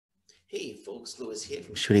Hey folks, Lewis here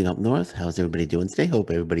from Shooting Up North. How's everybody doing today?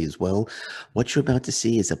 Hope everybody is well. What you're about to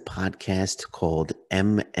see is a podcast called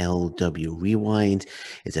MLW Rewind.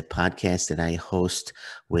 It's a podcast that I host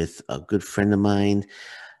with a good friend of mine,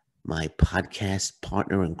 my podcast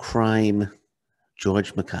partner in crime,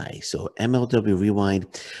 George Mackay. So MLW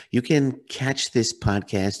Rewind, you can catch this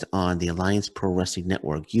podcast on the Alliance Pro Wrestling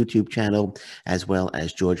Network YouTube channel, as well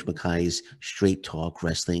as George Mackay's Straight Talk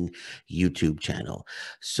Wrestling YouTube channel.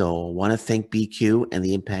 So I want to thank BQ and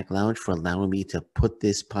the Impact Lounge for allowing me to put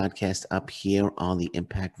this podcast up here on the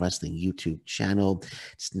Impact Wrestling YouTube channel.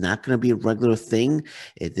 It's not going to be a regular thing.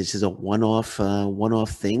 This is a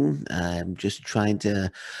one-off thing. I'm just trying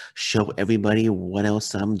to show everybody what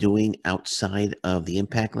else I'm doing outside of the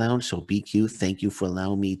Impact Lounge. So BQ, thank you for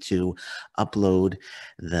allowing me to upload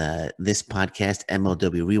this podcast,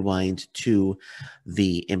 MLW Rewind, to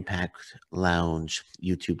the Impact Lounge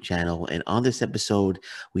YouTube channel. And on this episode,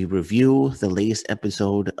 we review the latest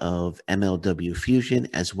episode of MLW Fusion,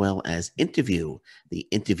 as well as interview the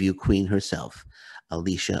interview queen herself,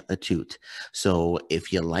 Alicia Atout. So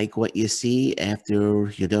if you like what you see after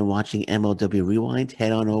you're done watching MLW Rewind,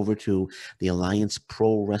 head on over to the Alliance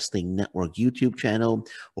Pro Wrestling Network YouTube channel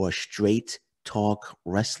or Straight Talk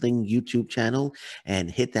Wrestling YouTube channel and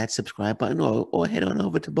hit that subscribe button, or head on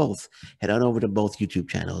over to both. Head on over to both YouTube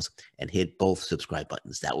channels and hit both subscribe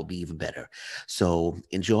buttons. That would be even better. So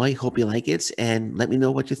enjoy. Hope you like it. And let me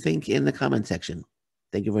know what you think in the comment section.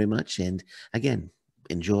 Thank you very much. And again,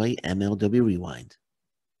 enjoy MLW Rewind.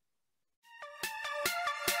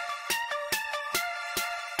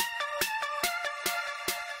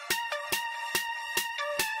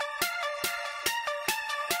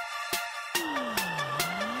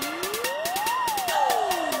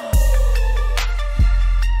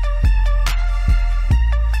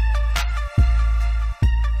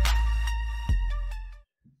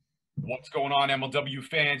 What's going on, MLW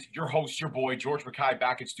fans? Your host, your boy, George Mackay,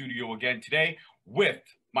 back in studio again today with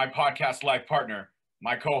my podcast life partner,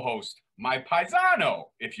 my co-host, my paisano,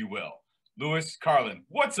 if you will, Lewis Carlin.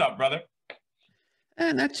 What's up, brother?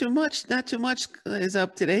 Not too much. Not too much is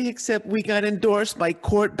up today, except we got endorsed by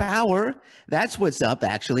Court Bauer. That's what's up,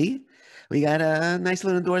 actually. We got a nice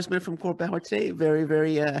little endorsement from Court Bauer today. Very,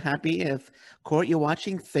 very happy. If Court, you're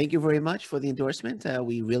watching, thank you very much for the endorsement.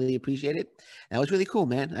 We really appreciate it. That was really cool,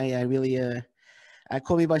 man. I really, I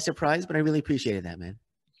caught me by surprise, but I really appreciated that, man.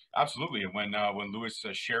 Absolutely. And when Lewis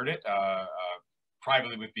shared it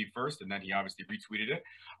privately with me first, and then he obviously retweeted it,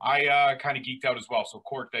 I kind of geeked out as well. So,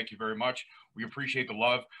 Court, thank you very much. We appreciate the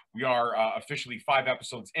love. We are officially 5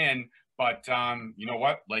 episodes in, but you know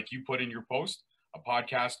what? Like you put in your post, a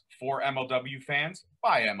podcast for MLW fans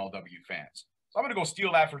by MLW fans. So I'm going to go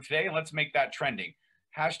steal that for today, and let's make that trending.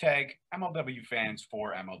 Hashtag MLW fans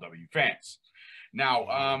for MLW fans.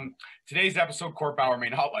 Now, today's episode, Court Bauer may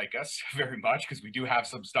not like us very much because we do have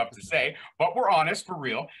some stuff to say, but we're honest, for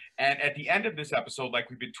real. And at the end of this episode, like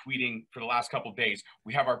we've been tweeting for the last couple of days,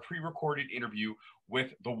 we have our pre-recorded interview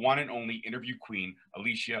with the one and only interview queen,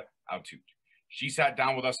 Alicia Atout. She sat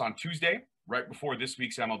down with us on Tuesday, right before this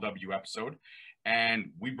week's MLW episode,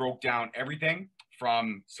 and we broke down everything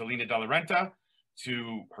from Selena De La Renta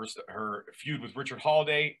to her feud with Richard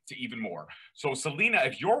Holiday to even more. So, Selena,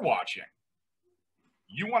 if you're watching,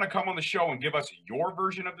 you want to come on the show and give us your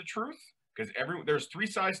version of the truth? Because there's 3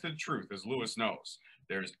 sides to the truth, as Lewis knows.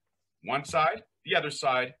 There's one side, the other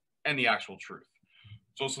side, and the actual truth.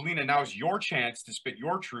 So, Selena, now is your chance to spit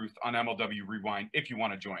your truth on MLW Rewind if you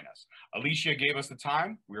want to join us. Alicia gave us the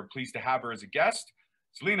time. We are pleased to have her as a guest.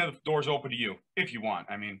 Selena, the door's open to you if you want.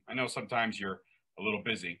 I mean, I know sometimes you're a little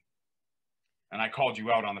busy, and I called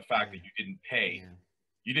you out on the fact that you didn't pay. Yeah.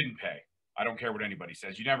 You didn't pay. I don't care what anybody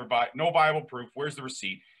says. You never buy. No viable proof. Where's the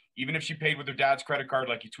receipt? Even if she paid with her dad's credit card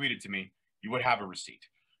like you tweeted to me, you would have a receipt.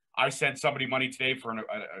 I sent somebody money today for an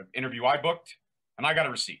interview I booked, and I got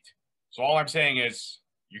a receipt. So all I'm saying is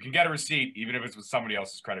you can get a receipt even if it's with somebody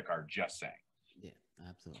else's credit card. Just saying. Yeah,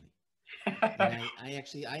 absolutely.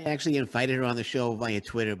 I actually invited her on the show via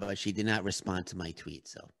Twitter, but she did not respond to my tweet.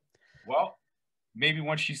 So, well, maybe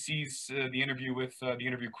once she sees the interview with the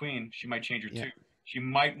interview queen, she might change her tune. She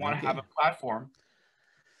might want to have a platform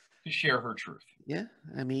to share her truth. Yeah,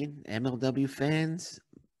 I mean, MLW fans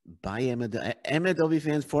by MLW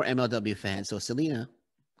fans for MLW fans. So, Selena,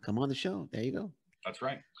 come on the show. There you go. That's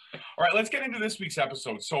right. All right, let's get into this week's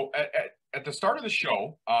episode. So at the start of the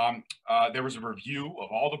show, there was a review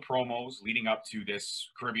of all the promos leading up to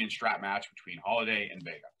this Caribbean strap match between Holiday and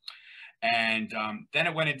Vega. And then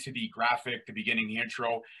it went into the graphic, the beginning, the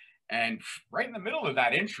intro. And right in the middle of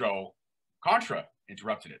that intro, Contra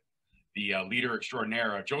interrupted it. The leader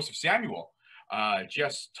extraordinaire, Joseph Samuel,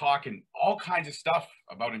 just talking all kinds of stuff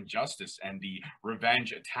about Injustice and the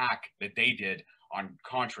revenge attack that they did on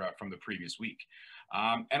Contra from the previous week.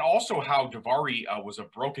 And also how Daivari was a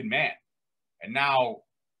broken man. And now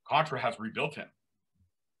Contra has rebuilt him.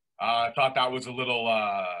 I thought that was a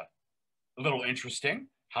little interesting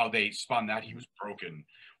how they spun that. He was broken.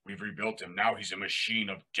 We've rebuilt him. Now he's a machine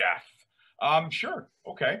of death. Sure.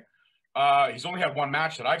 Okay. He's only had one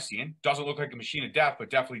match that I've seen. Doesn't look like a machine of death, but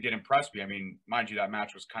definitely did impress me. I mean, mind you, that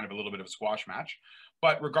match was kind of a little bit of a squash match.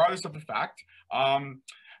 But regardless of the fact,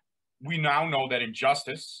 we now know that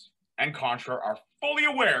Injustice and Contra are fully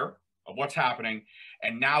aware of what's happening.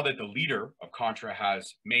 And now that the leader of Contra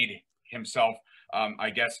has made himself, I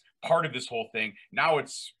guess, part of this whole thing, now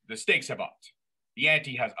it's the stakes have upped. The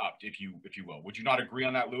ante has upped, if you will. Would you not agree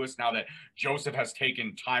on that, Lewis, now that Joseph has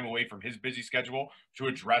taken time away from his busy schedule to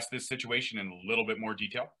address this situation in a little bit more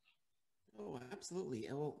detail? Oh, absolutely.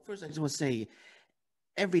 Well, first, I just want to say,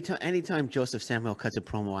 anytime Joseph Samuel cuts a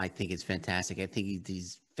promo, I think it's fantastic. I think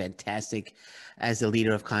he's fantastic as the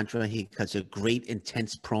leader of Contra. He cuts a great,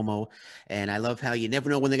 intense promo, and I love how you never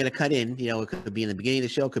know when they're going to cut in. You know, it could be in the beginning of the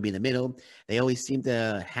show, it could be in the middle. They always seem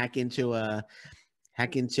to hack into a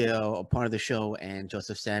part of the show, and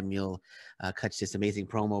Joseph Samuel cuts this amazing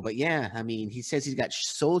promo. But yeah, I mean, he says he's got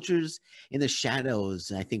soldiers in the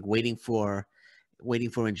shadows, I think, waiting for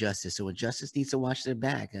Injustice. So Injustice needs to watch their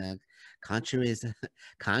back. Contra is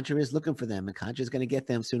looking for them, and Contra is going to get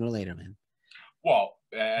them sooner or later, man. Well,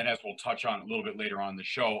 and as we'll touch on a little bit later on in the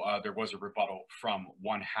show, there was a rebuttal from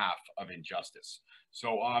one half of Injustice.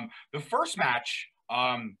 So the first match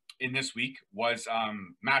in this week was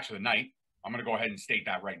match of the night. I'm going to go ahead and state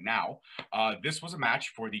that right now. This was a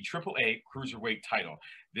match for the AAA Cruiserweight title.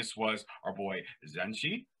 This was our boy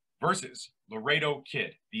Zenshi versus Laredo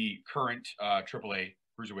Kid, the current AAA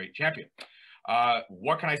Cruiserweight champion.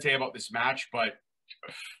 What can I say about this match? But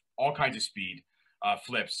all kinds of speed,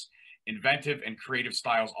 flips, inventive and creative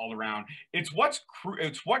styles all around. It's what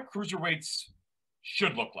Cruiserweights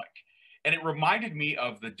should look like. And it reminded me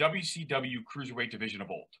of the WCW Cruiserweight division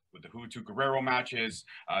of old, with the Juventud Guerrero matches,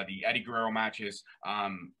 the Eddie Guerrero matches,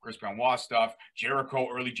 Chris Benoit stuff, Jericho,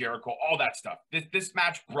 early Jericho, all that stuff. This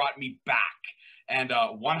match brought me back. And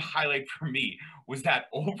one highlight for me was that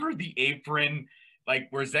over the apron, like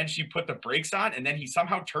where Zenshi put the brakes on, and then he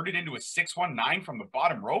somehow turned it into a 619 from the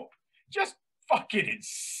bottom rope. Just fucking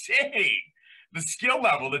insane. The skill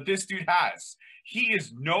level that this dude has. He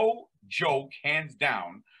is no joke, hands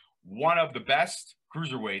down, one of the best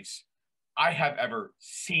cruiserweights I have ever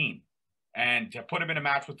seen. And to put him in a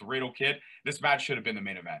match with the Laredo Kid, this match should have been the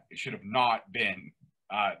main event. It should have not been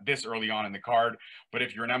this early on in the card. But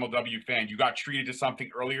if you're an MLW fan, you got treated to something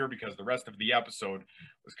earlier because the rest of the episode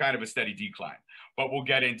was kind of a steady decline. But we'll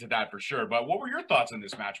get into that for sure. But what were your thoughts on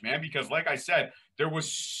this match, man? Because like I said, there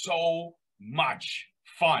was so much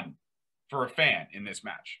fun for a fan in this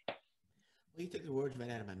match. Well, you took the words right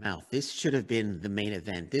out of my mouth. This should have been the main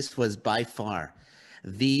event. This was by far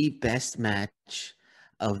the best match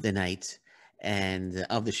of the night and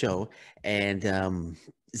of the show. And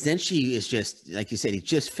Zenshi is just, like you said, he's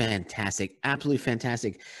just fantastic, absolutely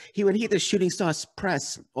fantastic. He would hit the shooting star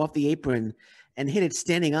press off the apron and hit it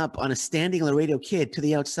standing up on a standing Laredo Kid to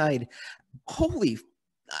the outside. Holy,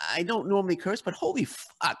 I don't normally curse, but holy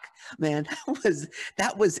fuck, man,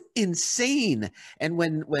 that was insane. And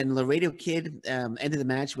when Laredo Kid ended the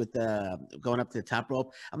match with going up to the top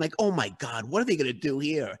rope, I'm like, oh my God, what are they gonna do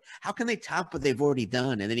here? How can they top what they've already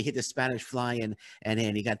done? And then he hit the Spanish Fly and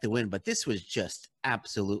he got the win. But this was just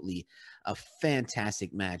absolutely a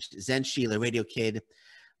fantastic match. Zenshi, Laredo Kid,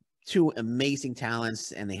 two amazing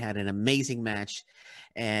talents, and they had an amazing match.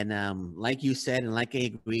 And like you said, and like I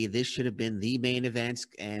agree, this should have been the main event.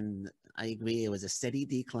 And I agree, it was a steady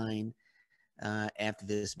decline after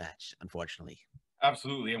this match, unfortunately.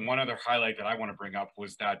 Absolutely. And one other highlight that I want to bring up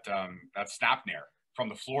was that snap nair from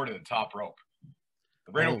the floor to the top rope.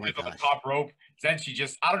 The Laredo Kid on the top rope. Zenshi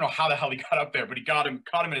just, I don't know how the hell he got up there, but he caught him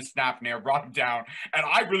in a snap nair, brought him down, and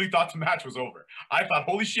I really thought the match was over. I thought,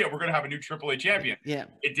 holy shit, we're going to have a new AAA champion. Yeah.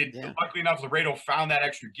 It did. Yeah. Luckily enough, Laredo found that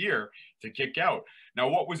extra gear to kick out. Now,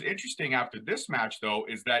 what was interesting after this match, though,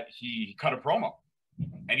 is that he cut a promo,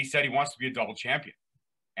 and he said he wants to be a double champion,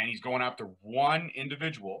 and he's going after one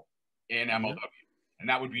individual in MLW, and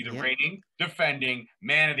that would be the reigning, defending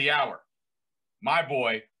man of the hour, my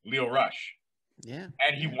boy, Lio Rush. Yeah.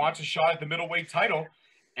 And he wants a shot at the middleweight title,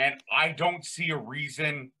 and I don't see a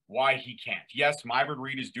reason why he can't. Yes, Myron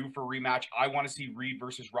Reed is due for a rematch. I want to see Reed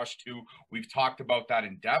versus Rush 2. We've talked about that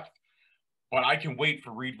in depth, but I can wait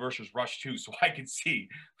for Reed versus Rush 2 so I can see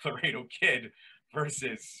Laredo Kid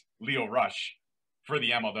versus Lio Rush. for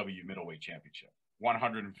the MLW Middleweight Championship.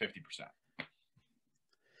 150%.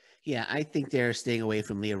 Yeah, I think they're staying away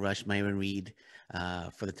from Leah Rush, Myron Reed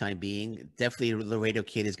for the time being. Definitely Laredo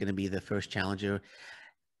Kid is going to be the first challenger.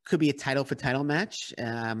 Could be a title for title match.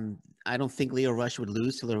 I don't think Leo Rush would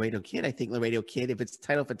lose to Laredo Kid. I think Laredo Kid, if it's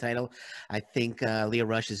title for title, I think Leo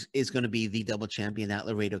Rush is going to be the double champion, not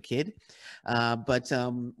Laredo Kid. But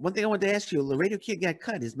one thing I wanted to ask you, Laredo Kid got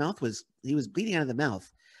cut. He was bleeding out of the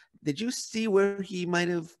mouth. Did you see where he might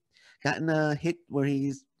have gotten a hit where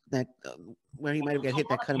where he might have got hit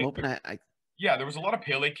that cut him open? Yeah, there was a lot of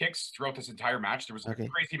Pele kicks throughout this entire match. There was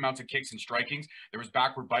crazy amounts of kicks and strikings. There was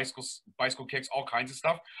backward bicycle kicks, all kinds of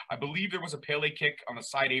stuff. I believe there was a Pele kick on the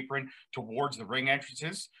side apron towards the ring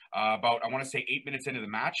entrances about, I want to say, 8 minutes into the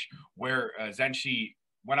match, where Zenshi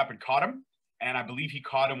went up and caught him. And I believe he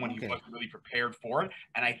caught him when he wasn't really prepared for it.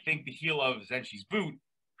 And I think the heel of Zenshi's boot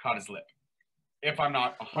caught his lip, if I'm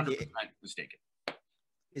not 100% mistaken.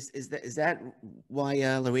 Is that why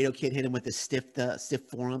Laredo Kid hit him with the stiff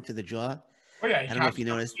forearm to the jaw? Oh yeah, I don't know if you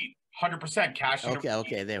noticed. 100% cash.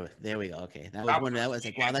 Okay, there we go. Okay, that was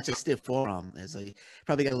like, wow, that's a stiff forearm. It's like,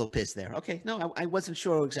 probably got a little pissed there. Okay, no, I wasn't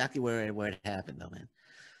sure exactly where it happened though, man.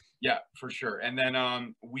 Yeah, for sure. And then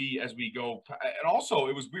as we go, and also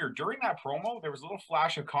it was weird during that promo. There was a little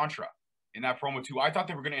flash of Contra in that promo too. I thought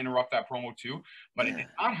they were going to interrupt that promo too, but it did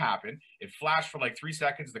not happen. It flashed for like 3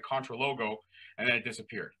 seconds, the Contra logo, and then it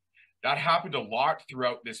disappeared. That happened a lot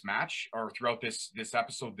throughout this match, or throughout this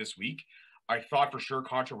episode this week. I thought for sure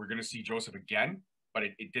Contra we're going to see Joseph again, but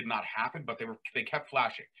it did not happen. But they kept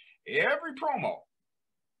flashing every promo.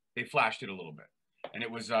 They flashed it a little bit, and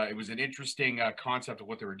it was an interesting concept of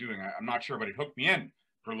what they were doing. I'm not sure, but it hooked me in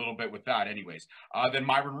for a little bit with that. Anyways, then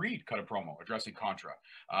Myron Reed cut a promo addressing Contra,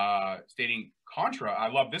 stating Contra. I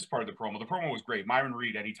love this part of the promo. The promo was great. Myron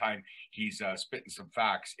Reed, anytime he's spitting some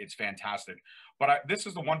facts, it's fantastic. But this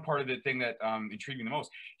is the one part of the thing that intrigued me the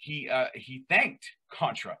most. He thanked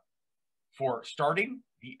Contra for starting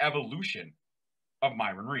the evolution of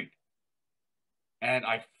Myron Reed. And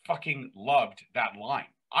I fucking loved that line.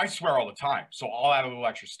 I swear all the time, so I'll add a little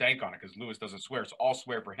extra stank on it because Lewis doesn't swear, so I'll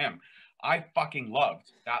swear for him. I fucking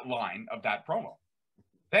loved that line of that promo.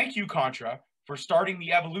 Thank you, Contra, for starting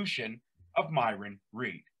the evolution of Myron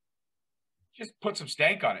Reed. Just put some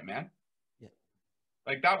stank on it, man. Yeah.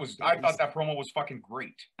 Like I thought that promo was fucking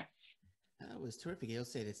great. It was terrific. He'll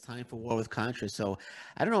say it's time for war with Contra. So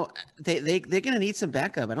I don't know. They're going to need some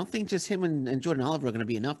backup. I don't think just him and Jordan Oliver are going to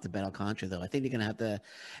be enough to battle Contra, though. I think they're going to have to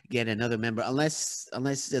get another member, unless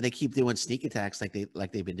they keep doing sneak attacks like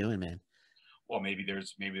they've been doing, man. Well, maybe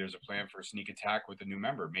there's a plan for a sneak attack with a new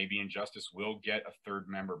member. Maybe Injustice will get a third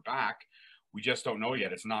member back. We just don't know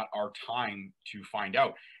yet. It's not our time to find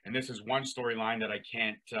out. And this is one storyline that I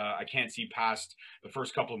can't see past the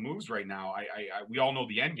first couple of moves right now. We all know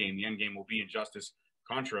the end game. The end game will be Injustice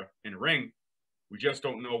Contra in a ring. We just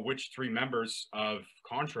don't know which 3 members of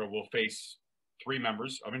Contra will face 3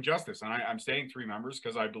 members of Injustice. And I'm saying 3 members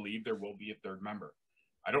because I believe there will be a third member.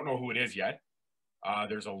 I don't know who it is yet.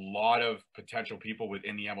 There's a lot of potential people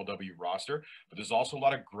within the MLW roster, but there's also a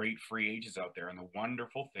lot of great free agents out there. And the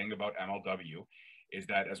wonderful thing about MLW is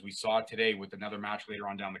that, as we saw today with another match later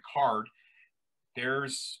on down the card,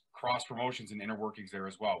 there's cross promotions and inner workings there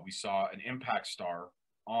as well. We saw an Impact star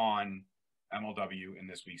on MLW in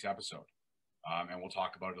this week's episode, and we'll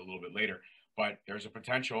talk about it a little bit later. But there's a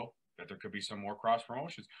potential that there could be some more cross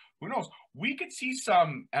promotions. Who knows? We could see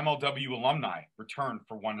some MLW alumni return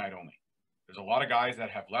for one night only. There's a lot of guys that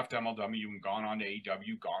have left MLW and gone on to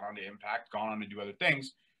AEW, gone on to Impact, gone on to do other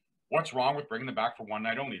things. What's wrong with bringing them back for one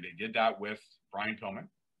night only? They did that with Brian Pillman.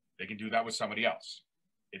 They can do that with somebody else.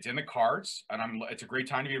 It's in the cards, and it's a great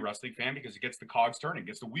time to be a wrestling fan because it gets the cogs turning,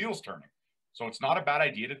 gets the wheels turning. So it's not a bad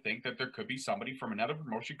idea to think that there could be somebody from another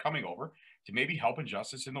promotion coming over to maybe help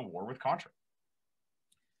Injustice in the war with Contra.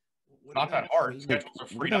 Not that hard. Schedules are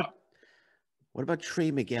freed up. What about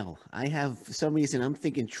Trey Miguel? For some reason, I'm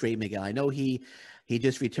thinking Trey Miguel. I know he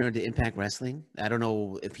just returned to Impact Wrestling. I don't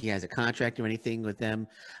know if he has a contract or anything with them,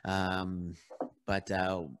 but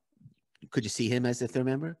could you see him as a third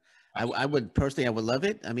member? I would personally, I would love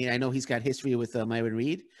it. I mean, I know he's got history with Myron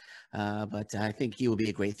Reed, but I think he would be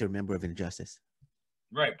a great third member of Injustice.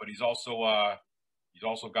 Right, but he's also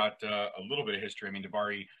got a little bit of history. I mean,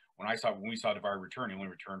 Davari. When we saw Davari return, he only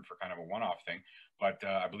returned for kind of a one-off thing. But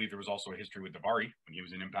I believe there was also a history with Davari when he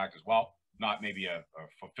was in Impact as well. Not maybe a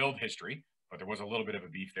fulfilled history, but there was a little bit of a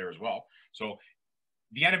beef there as well. So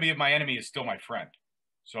the enemy of my enemy is still my friend.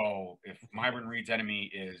 So if Myron Reed's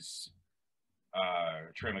enemy is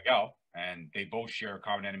Trey Miguel, and they both share a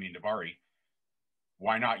common enemy in Davari,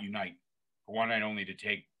 why not unite for one night only to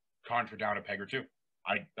take contra down a peg or two.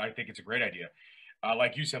 I think it's a great idea.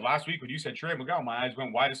 Like you said last week when you said Trey Miguel, my eyes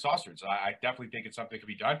went wide as saucers. I definitely think it's something that could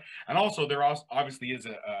be done. And also, there obviously is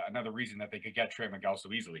another reason that they could get Trey Miguel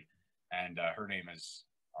so easily. And her name is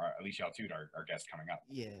Alicia Atout, our guest coming up.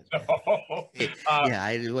 Yeah. So, yeah,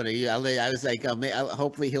 I didn't want to. I was like,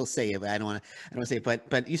 hopefully he'll say it, but I don't want to. I don't want to say it.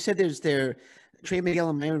 But you said Trey Miguel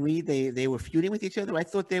and Myron Reed. They were feuding with each other. I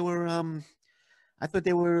thought they were. I thought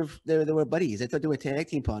they were buddies. I thought they were tag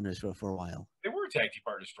team partners for a while. They were tag team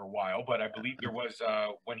partners for a while, but I believe there was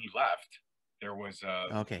when he left, there was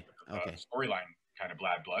okay. storyline kind of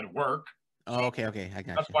blood work. Oh, okay. I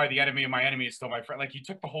got That's why the enemy of my enemy is still my friend. Like, you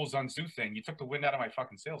took the whole Sun Tzu thing. You took the wind out of my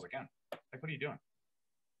fucking sails again. Like, what are you doing?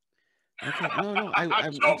 Okay. No.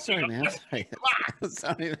 I'm sorry, man.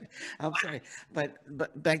 I'm sorry.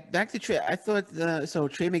 But back to Trey. I thought so.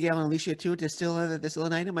 Trey Miguel and Alicia Atout, they're still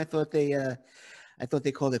an item. I thought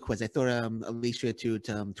they called it quits. I thought Alicia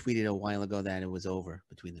Atout tweeted a while ago that it was over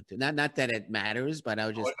between them two. Not that it matters, but I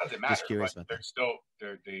was just curious about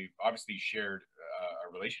that. They obviously shared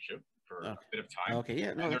a relationship for a bit of time. Okay,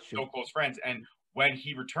 yeah, no, and they're still close friends. And when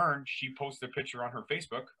he returned, she posted a picture on her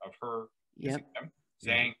Facebook of her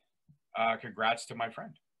saying, "Congrats to my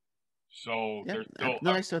friend." So there's still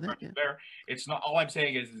I saw that. Yeah. There. It's not. All I'm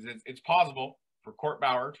saying is it's possible for Court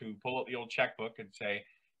Bauer to pull out the old checkbook and say,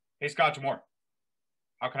 "Hey, Scott Demore,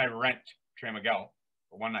 how can I rent Trey Miguel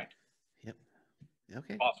for one night?" Yep.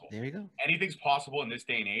 Okay. Possible. There you go. Anything's possible in this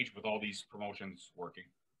day and age with all these promotions working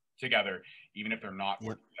together, even if they're not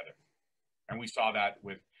working together. And we saw that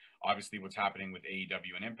with obviously what's happening with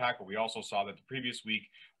AEW and Impact, but we also saw that the previous week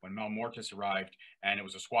when Mel Mortis arrived, and it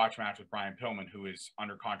was a squash match with Brian Pillman, who is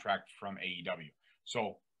under contract from AEW.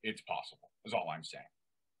 So it's possible, is all I'm saying.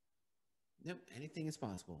 Yep, anything is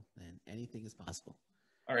possible, man. Anything is possible.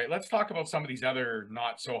 All right, let's talk about some of these other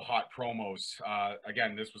not so hot promos.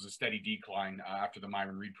 Again, this was a steady decline after the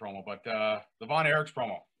Myron Reed promo, but the Von Erichs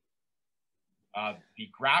promo, the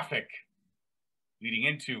graphic leading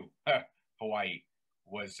into Hawaii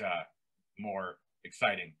was more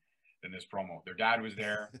exciting than this promo. Their dad was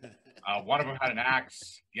there. One of them had an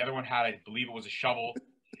axe. The other one had, I believe it was a shovel.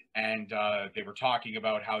 And they were talking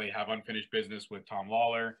about how they have unfinished business with Tom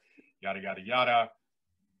Lawler, yada, yada, yada.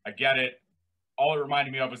 I get it. All it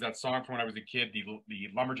reminded me of was that song from when I was a kid, the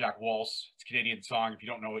Lumberjack Waltz. It's a Canadian song. If you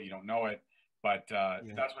don't know it, you don't know it. But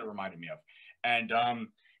that's what it reminded me of. And,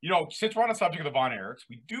 since we're on the subject of the Von Erichs,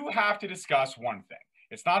 we do have to discuss one thing.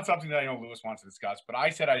 It's not something that I know Lewis wants to discuss, but I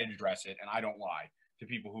said I'd address it, and I don't lie to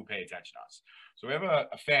people who pay attention to us. So we have a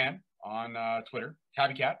fan on Twitter,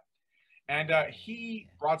 Tabby Cat, and he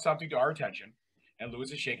brought something to our attention, and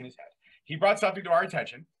Lewis is shaking his head. He brought something to our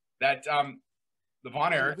attention that the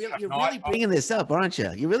Von Erichs You're really bringing this up, aren't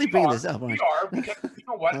you? You're really bringing this up, aren't you? We are, because you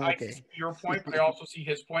know what? Okay. I see your point, but I also see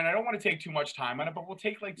his point. I don't want to take too much time on it, but we'll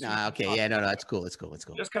take like... okay, yeah, no, it's cool. It's cool.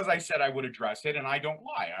 Just because I said I would address it, and I don't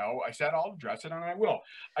lie. I said I'll address it, and I will.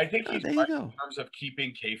 I think he's right in terms of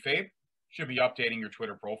keeping kayfabe. Should be updating your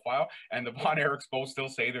Twitter profile. And the Von Erichs both still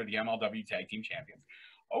say they're the MLW Tag Team Champions.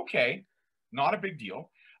 Okay, not a big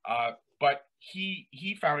deal. But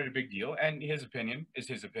he found it a big deal, and his opinion is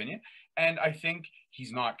his opinion. And I think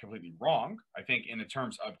he's not completely wrong. I think in the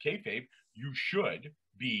terms of kayfabe, you should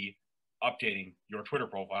be updating your Twitter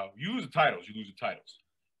profile. You lose the titles, you lose the titles.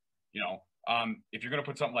 If you're going to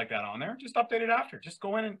put something like that on there, just update it after. Just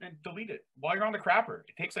go in and delete it while you're on the crapper.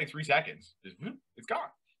 It takes like 3 seconds. It's gone.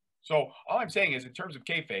 So all I'm saying is in terms of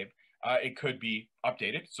kayfabe, it could be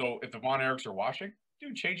updated. So if the Von Erichs are watching,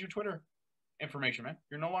 dude, change your Twitter information, man.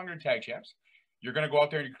 You're no longer tag champs. You're going to go out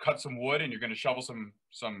there and you cut some wood and you're going to shovel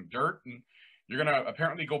some dirt and you're going to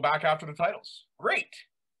apparently go back after the titles. Great.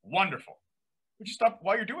 Wonderful. But just stop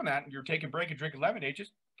while you're doing that and you're taking a break and drinking lemonade,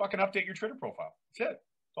 just fucking update your Twitter profile. That's it.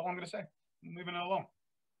 That's all I'm going to say. I'm leaving it alone.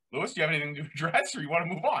 Lewis, do you have anything to address or you want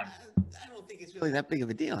to move on? I don't think it's really that big of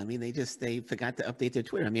a deal. I mean, they forgot to update their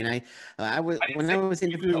Twitter. I mean, I was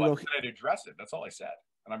interviewing I said I'd address it. That's all I said.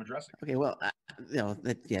 And I'm addressing. Okay, well,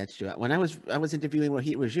 it's true. When I was interviewing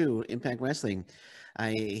Rohit Raju, Impact Wrestling,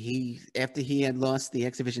 after he had lost the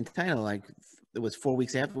X Division title, like it was 4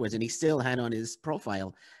 weeks afterwards, and he still had on his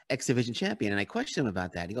profile X Division champion. And I questioned him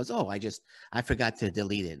about that. He goes, "Oh, I forgot to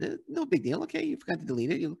delete it. No big deal. Okay, you forgot to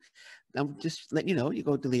delete it. I'm just letting you know. You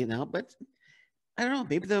go delete it now." But I don't know.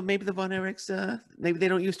 Maybe the Von Erichs, maybe they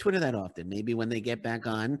don't use Twitter that often. Maybe when they get back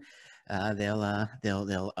on,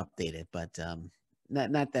 they'll update it. But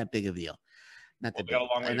not that big of a deal. Not that big. Got a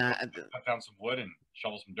long way to go. Cut down some wood and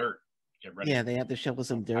shovel some dirt. Get ready. Yeah, they have to shovel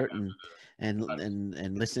some dirt and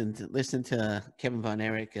listen to Kevin Von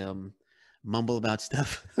Erich mumble about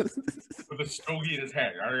stuff. With a stogie in his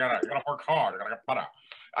head. I gotta work hard. I gotta get better.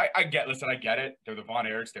 I get it. They're the Von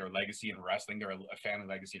Erichs. They're a legacy in wrestling. They're a family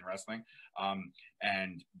legacy in wrestling.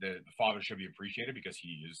 And the father should be appreciated because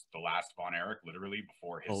he is the last Von Erich, literally,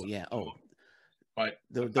 before his. Oh yeah. Oh, but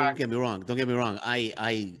don't get me wrong. Don't get me wrong.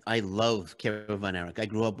 I love Kevin Von Erich. I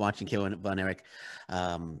grew up watching Kevin Von Erich.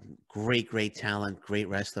 Great talent, great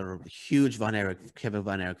wrestler. Huge Kevin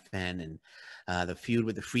Von Erich fan, and the feud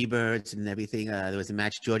with the Freebirds and everything. There was a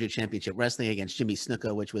match, Georgia Championship Wrestling against Jimmy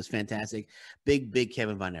Snuka, which was fantastic. Big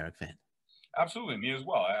Kevin Von Erich fan. Absolutely, me as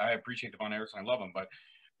well. I appreciate the Von Erichs and I love them, but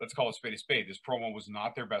let's call it spade a spade. This promo was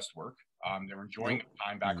not their best work. They were enjoying their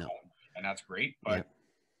time back home, and that's great. But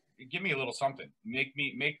give me a little something. Make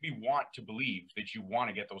me want to believe that you want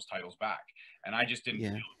to get those titles back. And I just didn't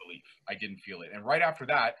feel the belief. I didn't feel it. And right after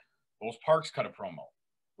that, those Parks cut a promo,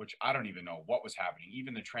 which I don't even know what was happening.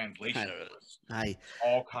 Even the translation was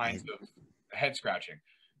all kinds of head scratching.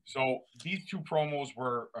 So these two promos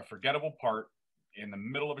were a forgettable part in the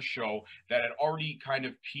middle of a show that had already kind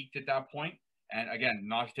of peaked at that point. And again,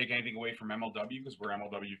 not to take anything away from MLW because we're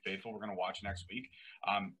MLW faithful. We're going to watch next week.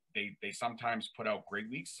 They sometimes put out great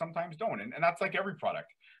weeks, sometimes don't. And that's like every product.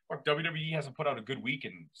 Look, WWE hasn't put out a good week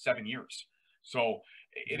in 7 years. So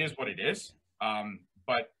it is what it is.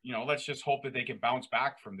 But, you know, let's just hope that they can bounce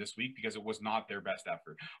back from this week because it was not their best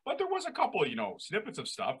effort. But there was a couple, you know, snippets of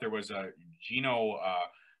stuff. There was Gino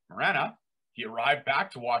Morena. He arrived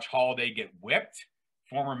back to watch Holiday get whipped.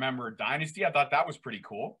 Former member of Dynasty. I thought that was pretty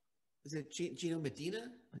cool. Is it Gino Medina?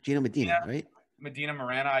 Gino Medina, right? Medina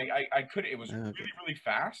Morana. I could. It was really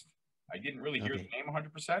fast. I didn't really hear the name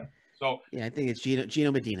 100%. So yeah, I think it's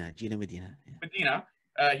Gino Medina. Gino Medina. Yeah. Medina.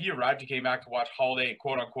 He arrived. He came back to watch Holiday,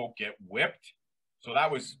 quote unquote, get whipped. So that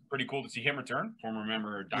was pretty cool to see him return. Former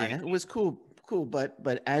member of Dynasty. Yeah, it was cool.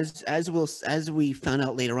 But as we found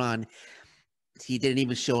out later on, he didn't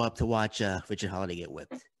even show up to watch Richard Holiday get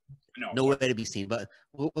whipped. Nowhere to be seen. But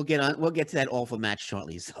we'll get to that awful match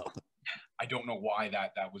shortly. So I don't know why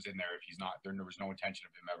that was in there if he's not there. There was no intention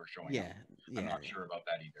of him ever showing up. I'm not sure about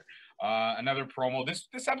that either. Another promo. This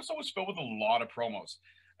episode was filled with a lot of promos.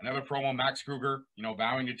 Another promo, Max Kruger, you know,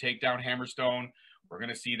 vowing to take down Hammerstone. We're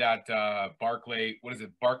gonna see that Barclay. What is it?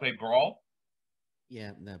 Barclay Brawl.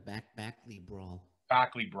 Yeah, the Backley Brawl.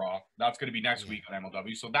 Backley Brawl. That's going to be next week on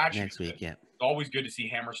MLW. So that should next week. Yeah, it's always good to see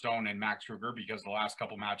Hammerstone and Max Kruger because the last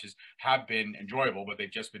couple matches have been enjoyable, but they've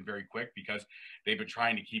just been very quick because they've been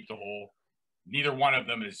trying to keep the whole. Neither one of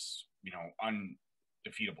them is, you know,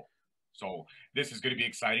 undefeatable. So this is going to be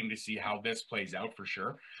exciting to see how this plays out for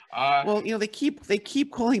sure. Well, you know, they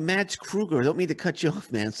keep calling Max Kruger. Don't mean to cut you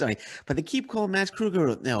off, man. Sorry, but they keep calling Max Kruger,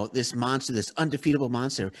 you know, this monster, this undefeatable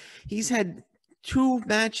monster. He's had 2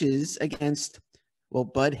 matches against. Well,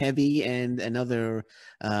 Bud Heavy and another,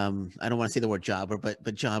 I don't want to say the word jobber,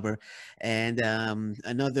 but jobber, and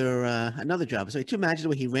another jobber. So 2 matches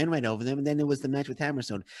where he ran right over them, and then there was the match with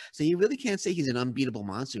Hammerstone. So you really can't say he's an unbeatable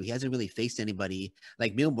monster. He hasn't really faced anybody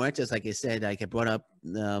like Mil Muertes, like I said, like I brought up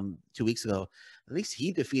 2 weeks ago. At least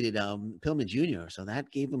he defeated Pillman Jr., so that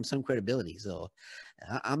gave him some credibility. So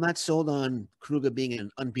I'm not sold on Kruger being an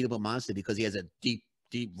unbeatable monster because he has a deep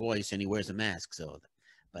voice and he wears a mask. So.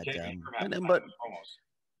 But you can't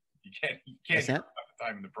what's that? The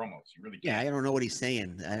time in the promos. You really can't. Yeah, I don't know what he's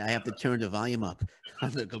saying. I have to turn the volume up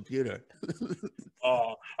on the computer.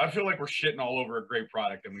 I feel like we're shitting all over a great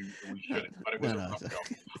product, and we shouldn't. But it was a rough show.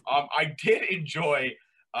 I did enjoy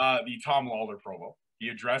the Tom Lawler promo. He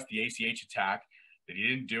addressed the ACH attack. That he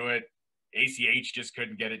didn't do it. ACH just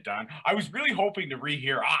couldn't get it done. I was really hoping to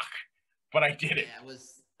rehear but I didn't. Yeah,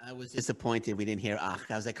 I was disappointed we didn't hear I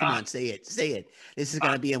was like, come on, say it. This is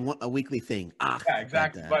going to be a weekly thing. Yeah,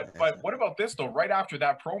 exactly. But what about this, though? Right after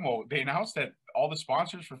that promo, they announced that all the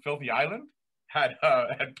sponsors for Filthy Island had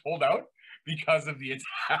pulled out because of the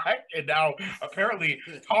attack. And now, apparently,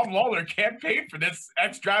 Tom Lawler can't pay for this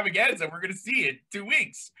extravaganza we're going to see in 2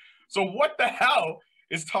 weeks. So what the hell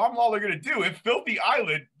is Tom Lawler going to do if Filthy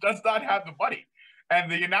Island does not have the money? And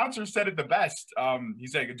the announcer said it the best. He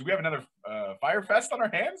said, do we have another Fire Fest on our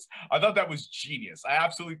hands? I thought that was genius. I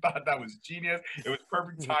absolutely thought that was genius. It was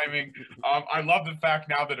perfect timing. I love the fact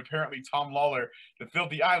now that apparently Tom Lawler, the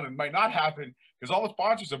Filthy Island, might not happen because all the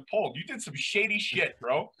sponsors have pulled. You did some shady shit,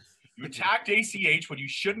 bro. You attacked ACH when you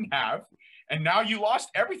shouldn't have, and now you lost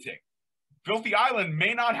everything. Filthy Island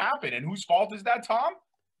may not happen. And whose fault is that, Tom?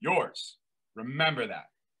 Yours. Remember that.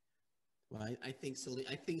 Well, I think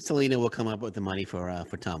Selena will come up with the money for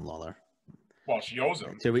Tom Lawler. Well, she owes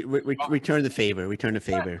him. So return the favor. Return the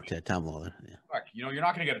favor to Tom Lawler. Yeah. Look, you're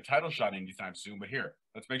not going to get a title shot anytime soon, but here,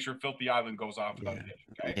 let's make sure Filthy Island goes off without a hitch,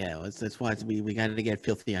 okay? Yeah, that's why we got to get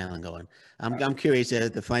Filthy Island going. I'm curious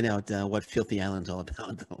to find out what Filthy Island's all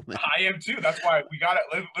about, though. Man. I am too. That's why we got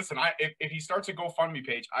it. Listen, if he starts a GoFundMe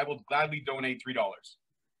page, I will gladly donate $3.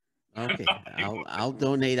 Okay, I'll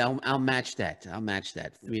donate. I'll match that. I'll match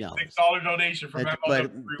that. $3. $6 donation from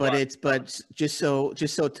MLW Rewind. But just so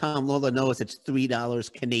Tom Lawler knows, it's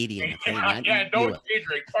 $3 Canadian. Okay? Yeah, no exchange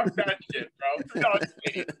rate. Fuck that shit, bro. $3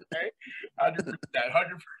 Canadian, okay? 100%.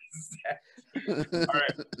 100%. All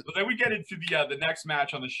right. So then we get into the next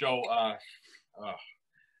match on the show.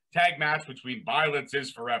 Tag match between Violence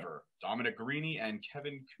is Forever, Dominic Garrini and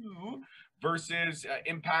Kevin Koo versus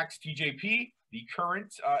Impact's TJP, the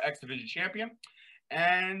current X Division champion,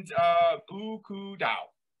 and Bu Ku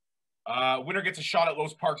Dao. Winner gets a shot at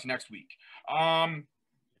Los Parks next week.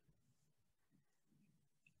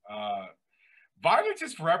 Violence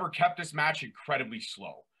is Forever kept this match incredibly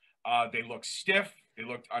slow. They looked stiff. They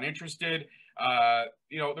looked uninterested.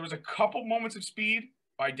 There was a couple moments of speed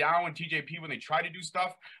by Dow and TJP when they tried to do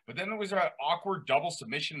stuff, but then there was an awkward double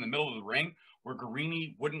submission in the middle of the ring where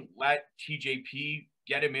Garrini wouldn't let TJP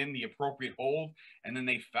get him in the appropriate hold, and then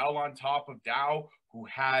they fell on top of Dow, who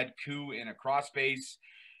had Koo in a crossface,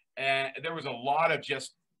 and there was a lot of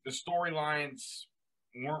just the storylines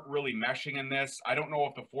weren't really meshing in this. I don't know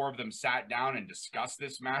if the four of them sat down and discussed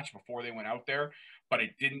this match before they went out there, but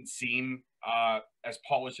it didn't seem as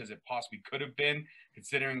polished as it possibly could have been,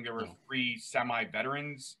 considering there were three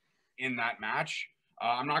semi-veterans in that match.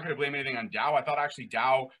 I'm not going to blame anything on Dow. I thought actually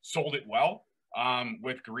Dow sold it well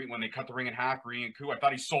with Garrini when they cut the ring in half, Garrini and Koo. I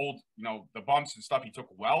thought he sold, the bumps and stuff he took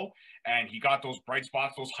well, and he got those bright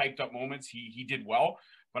spots, those hyped up moments. He did well,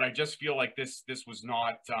 but I just feel like this was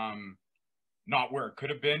not where it could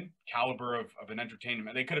have been, caliber of an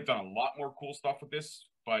entertainment. They could have done a lot more cool stuff with this,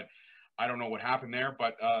 but I don't know what happened there.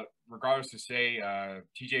 But regardless to say,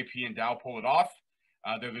 TJP and Dow pull it off.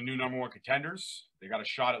 They're the new number one contenders. They got a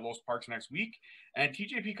shot at Los Parks next week. And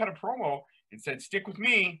TJP cut a promo and said, "Stick with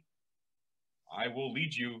me. I will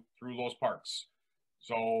lead you through Los Parks."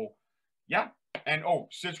 So, yeah. And,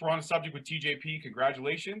 since we're on the subject with TJP,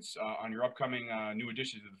 congratulations on your upcoming new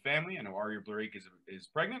addition to the family. I know Aria Blake is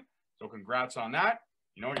pregnant. So congrats on that.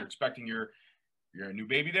 You're expecting your new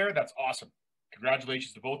baby there. That's awesome.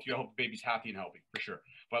 Congratulations to both of you. I hope the baby's happy and healthy, for sure.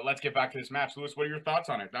 But let's get back to this match. Lewis, what are your thoughts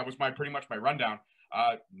on it? That was pretty much my rundown.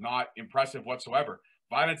 Not impressive whatsoever.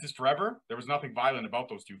 Violence is Forever. There was nothing violent about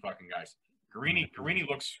those two fucking guys. Garrini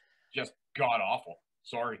looks just god-awful.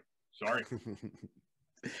 Sorry.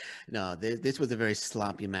 No, this was a very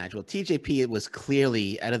sloppy match. Well, TJP, it was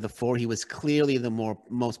clearly, out of the four, he was clearly the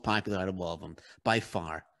most popular out of all of them, by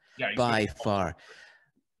far. Yeah, by far.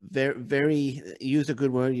 Very, very, use a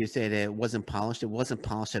good word. You said it wasn't polished. It wasn't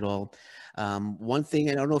polished at all. One thing,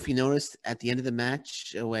 I don't know if you noticed at the end of the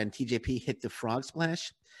match when TJP hit the frog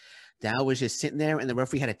splash, Dow was just sitting there and the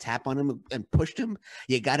referee had a tap on him and pushed him.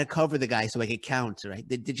 You got to cover the guy so I could count, right?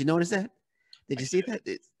 Did you notice that? Did you see that?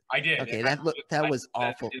 I did. Okay, that was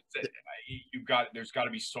awful. There's got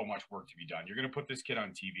to be so much work to be done. You're going to put this kid on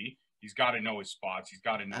TV. He's got to know his spots. He's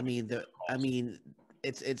got to know.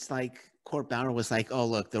 It's like Court Bauer was like, "Oh,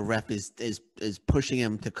 look, the ref is pushing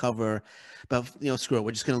him to cover, but screw it,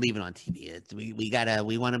 we're just gonna leave it on TV.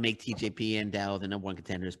 We want to make TJP and Dow the number one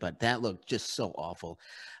contenders, but that looked just so awful.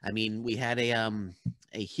 I mean, we had a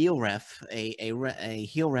heel ref, a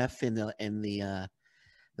heel ref in the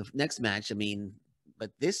next match. I mean, but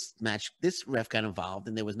this match, this ref got involved,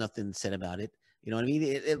 and there was nothing said about it. You know what I mean?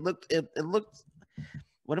 It looked.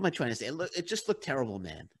 What am I trying to say? It just looked terrible,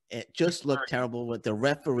 man. It just looked terrible with the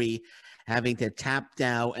referee having to tap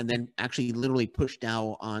Dow and then actually literally push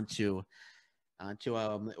Dow onto I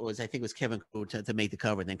think it was Kevin Koo to make the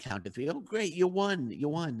cover and then count to three. Oh, great, you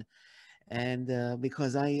won. And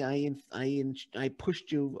because I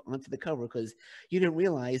pushed you onto the cover because you didn't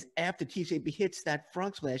realize after TJP hits that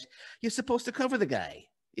frog splash, you're supposed to cover the guy.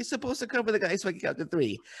 You're supposed to cover the guy so I can count to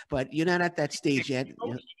three, but you're not at that stage yet.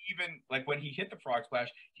 Even like when he hit the frog splash,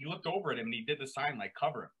 he looked over at him and he did the sign like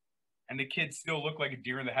cover him, and the kid still looked like a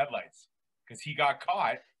deer in the headlights because he got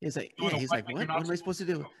caught. He's like, what am I supposed to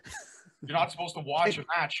do? You're not supposed to watch a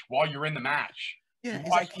match while you're in the match. Yeah, he's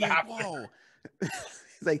like, whoa.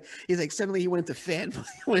 He's like, suddenly he went into fan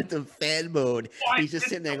mode. He's just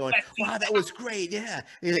sitting there going, wow, that was great. Yeah.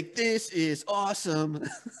 And he's like, this is awesome.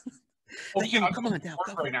 Like, come on down.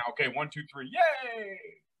 Right now. Okay, 1, 2, 3.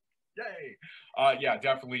 Yay. Yeah,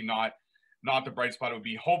 definitely not the bright spot it would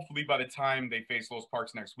be. Hopefully by the time they face Los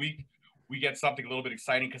Parks next week, we get something a little bit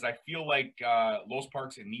exciting, because I feel like Los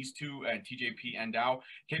Parks and these two, and TJP and Dow,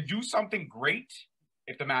 can do something great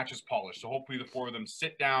if the match is polished. So hopefully the four of them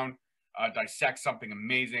sit down, dissect something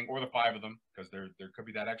amazing, or the five of them, because there could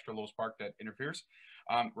be that extra Los Park that interferes.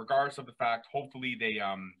 Regardless of the fact, hopefully they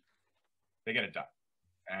get it done.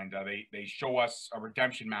 And they show us a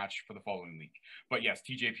redemption match for the following week. But yes,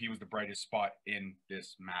 TJP was the brightest spot in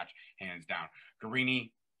this match, hands down.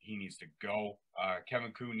 Guarini, he needs to go.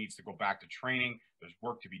 Kevin Kuhn needs to go back to training. There's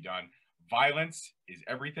work to be done. Violence is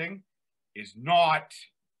everything is not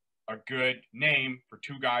a good name for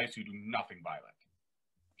two guys who do nothing violent.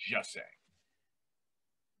 Just saying.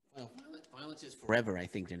 Well, violence is forever, I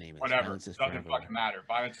think their name is. Whatever. Violence is doesn't forever. fucking matter.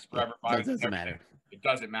 Violence is forever. Violence doesn't matter. It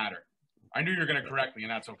doesn't matter. I knew you were going to correct me, and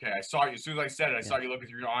that's okay. I saw you. As soon as I said it, I saw you look at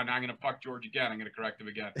your, oh, now I'm going to fuck George again. I'm going to correct him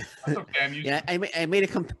again. That's okay. I'm used to it.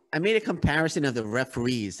 I made a comparison of the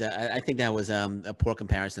referees. I think that was a poor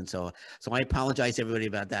comparison. So I apologize to everybody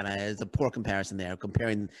about that. It's a poor comparison there,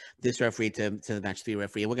 comparing this referee to the match 3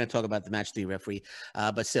 referee. We're going to talk about the match 3 referee,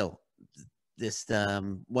 but still, this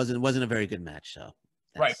wasn't a very good match. So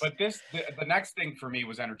right, but the next thing for me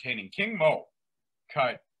was entertaining. King Mo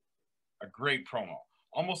cut a great promo.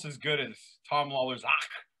 Almost as good as Tom Lawler's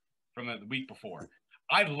from the week before.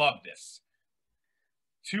 I love this.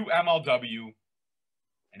 To MLW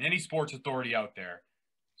and any sports authority out there,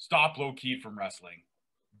 stop Low Ki from wrestling.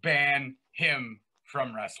 Ban him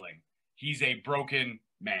from wrestling. He's a broken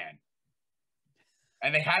man.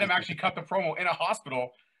 And they had him actually cut the promo in a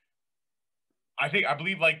hospital. I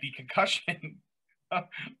believe like the concussion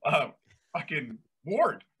fucking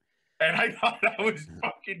ward. And I thought that was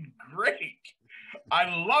fucking great.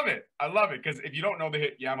 I love it. Because if you don't know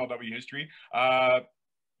the MLW history,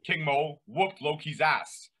 King Mo whooped Low Ki's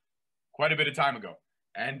ass quite a bit of time ago.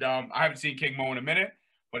 And I haven't seen King Mo in a minute,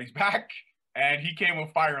 but he's back, and he came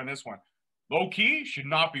with fire on this one. Low Ki should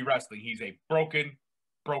not be wrestling. He's a broken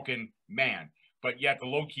man. But yet the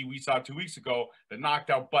Low Ki we saw 2 weeks ago that knocked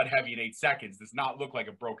out Bud Heavy in 8 seconds does not look like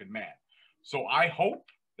a broken man. So I hope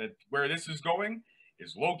that where this is going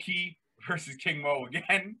is Low Ki versus King Mo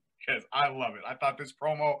again, because I love it. I thought this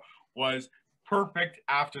promo was perfect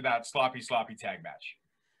after that sloppy tag match.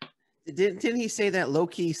 Didn't he say that Low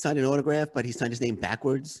Ki signed an autograph, but he signed his name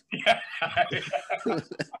backwards? Yeah.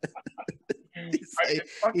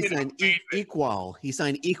 he signed equal. He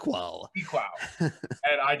signed equal. And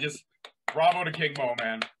I just bravo to King Mo,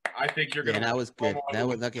 man. I think you're gonna. Yeah, that was good. That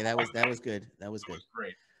was good. That was good. That was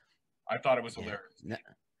great. I thought it was hilarious.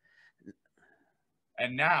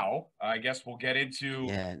 And now, I guess we'll get into...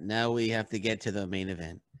 Yeah, now we have to get to the main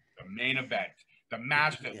event. The main event. The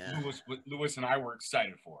match that Lewis and I were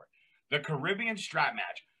excited for. The Caribbean strap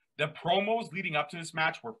match. The promos leading up to this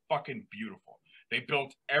match were fucking beautiful. They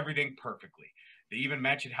built everything perfectly. They even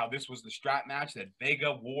mentioned how this was the strap match that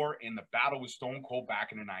Vega wore in the battle with Stone Cold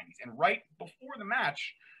back in the 90s. And right before the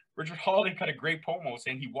match, Richard Holiday cut a great promo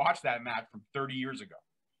saying he watched that match from 30 years ago.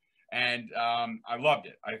 And I loved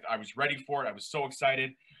it. I was ready for it. I was so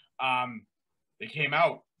excited. They came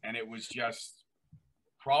out, and it was just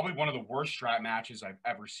probably one of the worst strap matches I've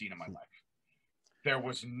ever seen in my life. There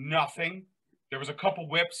was nothing. There was a couple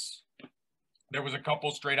whips. There was a couple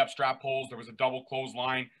straight-up strap pulls. There was a double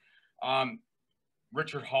clothesline.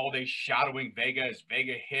 Richard Holiday shadowing Vega as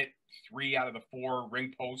Vega hit 3 out of the 4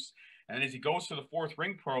 ring posts. And then as he goes to the 4th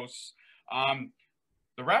ring post,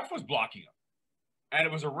 the ref was blocking him. And it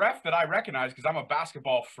was a ref that I recognized because I'm a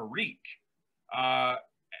basketball freak.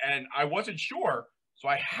 And I wasn't sure, so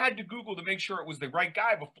I had to Google to make sure it was the right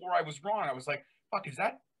guy before I was wrong. I was like, fuck, is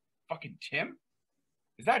that fucking Tim?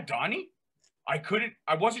 Is that Donnie? I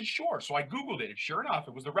wasn't sure, so I Googled it. And sure enough,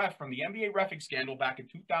 it was the ref from the NBA reffing scandal back in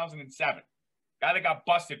 2007. Guy that got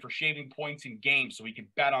busted for shaving points in games so he could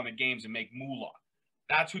bet on the games and make moolah.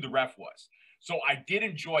 That's who the ref was. So I did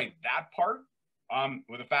enjoy that part.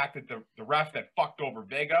 With the fact that the ref that fucked over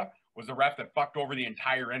Vega was the ref that fucked over the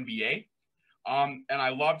entire NBA. And I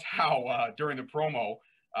loved how during the promo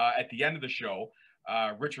at the end of the show,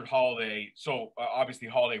 Richard Holiday, obviously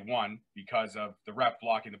Holiday won because of the ref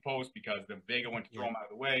blocking the post, because the Vega went to throw him out of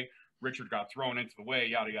the way. Richard got thrown into the way,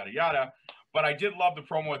 yada, yada, yada. But I did love the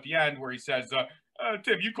promo at the end where he says,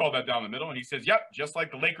 Tim, you called that down the middle. And he says, yep, just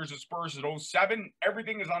like the Lakers and Spurs in 07,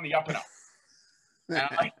 everything is on the up and up. And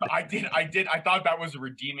I thought that was a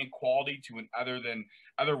redeeming quality to an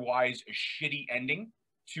otherwise a shitty ending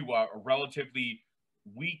to a relatively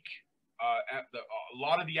weak. A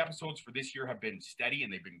lot of the episodes for this year have been steady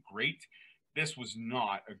and they've been great. This was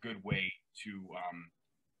not a good way to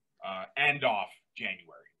end off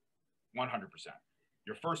January. 100%.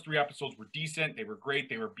 Your first 3 episodes were decent. They were great.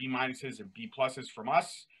 They were B- and B+ from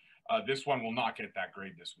us. This one will not get that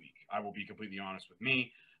grade this week. I will be completely honest with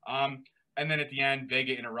me. And then at the end,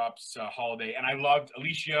 Vega interrupts Holiday. And I loved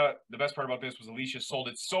Alicia. The best part about this was Alicia sold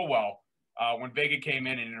it so well. When Vega came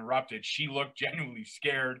in and interrupted, she looked genuinely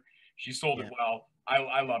scared. She sold it well.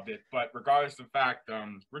 I loved it. But regardless of the fact,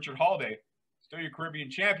 Richard Holiday, still your Caribbean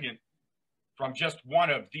champion from just one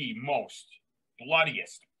of the most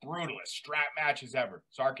bloodiest, brutalest strap matches ever.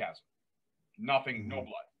 Sarcasm. Nothing, no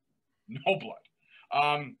blood. No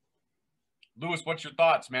blood. Lewis, what's your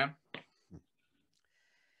thoughts, man?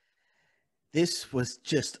 This was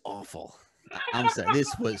just awful. I'm sorry.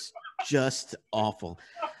 This was just awful.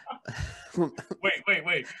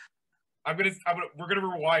 Wait. We're gonna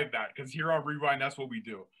rewind that because here on Rewind, that's what we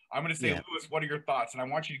do. I'm gonna say, Lewis, what are your thoughts? And I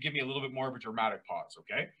want you to give me a little bit more of a dramatic pause,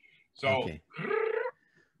 okay? So,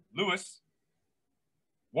 Lewis,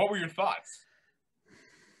 what were your thoughts?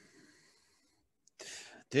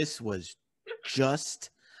 This was just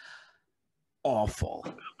awful.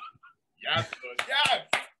 Yes.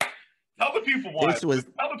 Tell the people why. Tell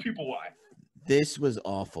the people why. This was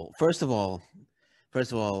awful. First of all,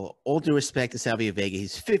 all due respect to Savio Vega,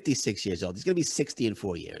 he's 56 years old. He's going to be 60 in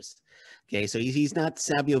 4 years. Okay, so he's not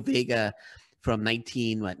Savio Vega from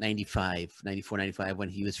 94, 95, when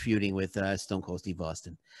he was feuding with Stone Cold Steve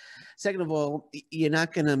Austin. Second of all, you're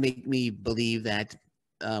not going to make me believe that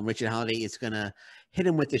Richard Holiday is going to hit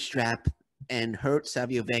him with the strap and hurt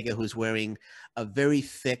Savio Vega, who's wearing a very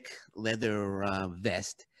thick leather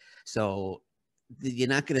vest. So you're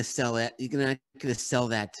not going to sell it. You're not going to sell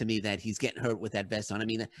that to me that he's getting hurt with that vest on. I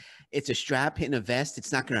mean, it's a strap hitting a vest.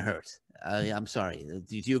 It's not going to hurt. I'm sorry.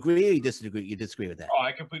 Do you agree or you disagree? You disagree with that? Oh,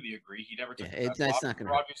 I completely agree. He never took it's not going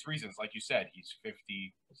to for obvious reasons. Like you said, he's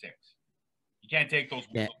 56. You can't take those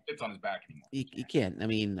hits on his back anymore. You can't. I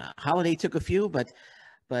mean, Holiday took a few, but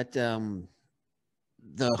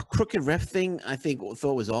the crooked ref thing, I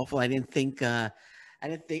thought was awful. I didn't think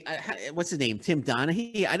what's his name? Tim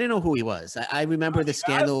Donaghy. I didn't know who he was. I remember the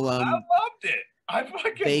scandal. I loved it. I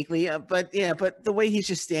fucking vaguely, but the way he's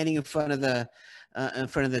just standing in front of the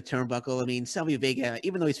turnbuckle. I mean, Savio Vega,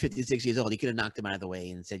 even though he's 56 years old, he could have knocked him out of the way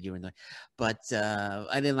and said you're in the. But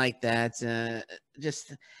I didn't like that. And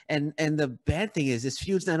the bad thing is this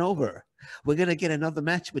feud's not over. We're gonna get another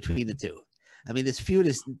match between the two. I mean, this feud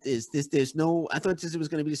is this. There's no. I thought this was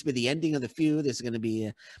going to be the ending of the feud. This is going to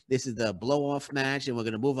be this is the blow off match, and we're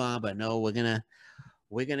going to move on. But no, we're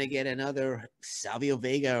gonna get another Savio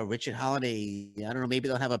Vega, Richard Holiday. I don't know. Maybe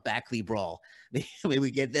they'll have a Backley brawl. Maybe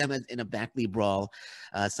we get them in a Backley brawl,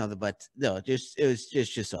 something. But no, it was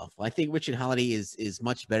just awful. I think Richard Holiday is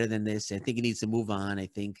much better than this. I think he needs to move on. I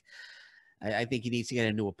think he needs to get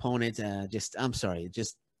a new opponent. I'm sorry.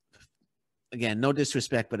 Again, no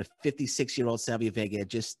disrespect, but a 56-year-old Savio Vega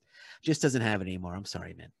just doesn't have it anymore. I'm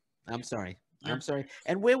sorry, man. I'm sorry.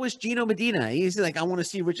 And where was Gino Medina? He's like, I want to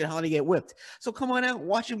see Richard Holiday get whipped. So come on out,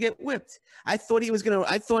 watch him get whipped. I thought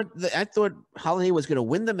Holiday was gonna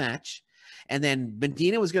win the match, and then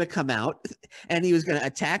Medina was gonna come out, and he was gonna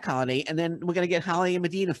attack Holiday, and then we're gonna get Holiday and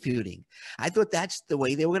Medina feuding. I thought that's the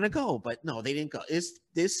way they were gonna go, but no, they didn't go.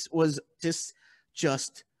 This was just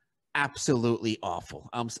absolutely awful.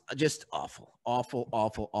 Just awful.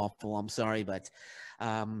 I'm sorry, but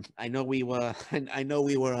I know we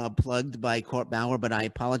were plugged by Court Bauer, but I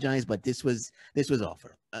apologize. But this was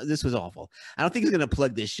awful. This was awful. I don't think he's gonna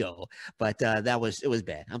plug this show, but it was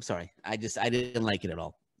bad. I'm sorry. I didn't like it at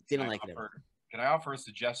all. Can I offer a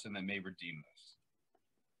suggestion that may redeem this?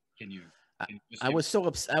 Can you? I was so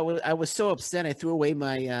upset. I threw away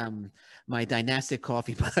my dynastic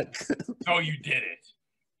coffee mug. No, you didn't.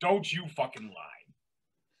 Don't you fucking lie.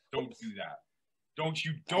 Don't do that. Don't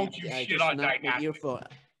you shit on dynastic.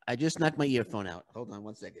 I just knocked my earphone out. Hold on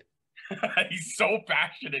one second. He's so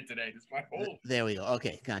passionate today. It's my whole. There we go.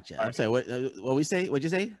 Okay, gotcha. I'm sorry. What we say? What'd you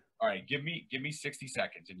say? All right, give me 60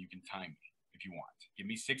 seconds, and you can time me if you want. Give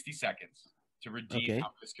me 60 seconds to redeem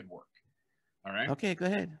how this could work. All right. Okay, go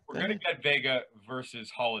ahead. We're gonna get Vega versus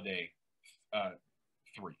Holiday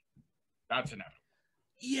 3. That's enough.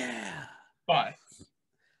 Yeah. But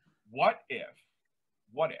what if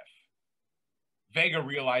Vega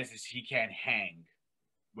realizes he can't hang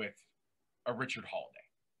with a Richard Holiday?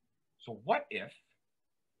 So what if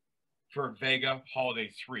for Vega Holiday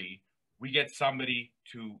 3, we get somebody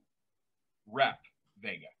to rep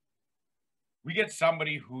Vega? We get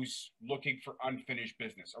somebody who's looking for unfinished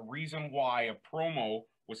business. A reason why a promo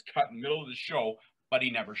was cut in the middle of the show, but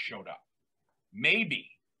he never showed up. Maybe,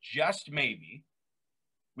 just maybe,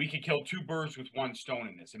 we could kill two birds with one stone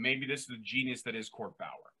in this. And maybe this is the genius that is Court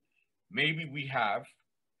Bauer. Maybe we have,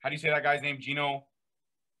 how do you say that guy's name? Gino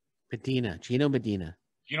Medina.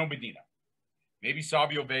 maybe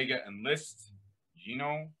Savio Vega enlists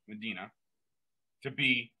Gino Medina to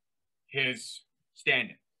be his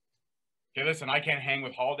stand-in. Okay, listen, I can't hang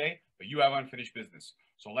with Holiday, but you have unfinished business.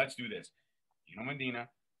 So let's do this. Gino Medina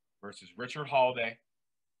versus Richard Holiday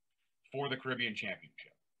for the Caribbean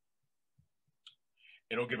Championship.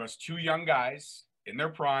 It'll give us two young guys in their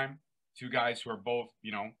prime, two guys who are both,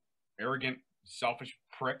 arrogant, selfish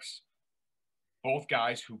pricks, both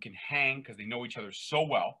guys who can hang because they know each other so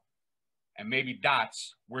well. And maybe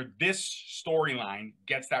that's where this storyline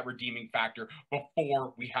gets that redeeming factor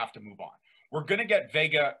before we have to move on. We're going to get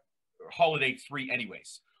Vega Holiday 3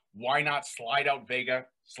 anyways. Why not slide out Vega,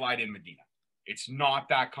 slide in Medina? It's not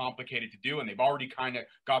that complicated to do, and they've already kind of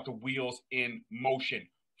got the wheels in motion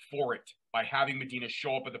for it by having Medina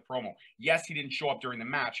show up at the promo. Yes, he didn't show up during the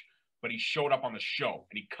match, but he showed up on the show,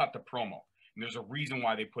 and he cut the promo. And there's a reason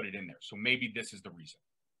why they put it in there. So maybe this is the reason.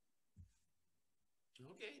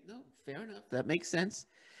 Okay, no, fair enough. That makes sense.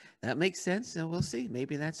 That makes sense. And we'll see.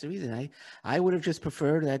 Maybe that's the reason. I would have just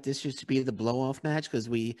preferred that this used to be the blow-off match because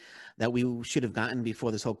we should have gotten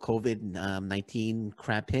before this whole COVID-19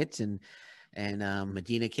 crap hit and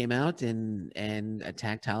Medina came out and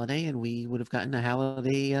attacked Holiday, and we would have gotten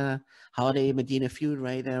a Holiday Medina feud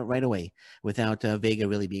right away without Vega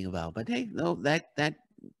really being involved. But hey, no, that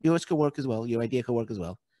yours could work as well. Your idea could work as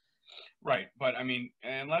well. Right. But I mean,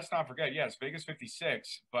 and let's not forget, yes, Vegas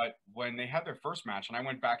 56. But when they had their first match, and I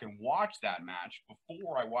went back and watched that match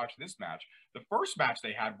before I watched this match, the first match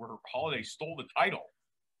they had where Holiday stole the title,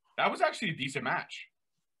 that was actually a decent match.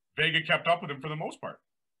 Vega kept up with him for the most part.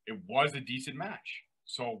 It was a decent match.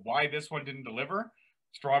 So why this one didn't deliver?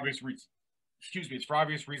 It's for obvious reasons. It's for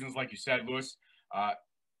obvious reasons, like you said, Lewis.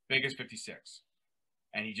 Vegas 56.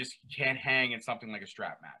 And he just can't hang in something like a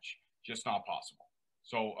strap match. Just not possible.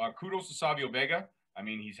 So kudos to Savio Vega. I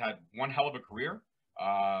mean, he's had one hell of a career,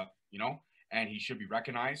 and he should be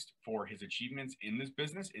recognized for his achievements in this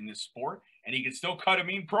business, in this sport. And he can still cut a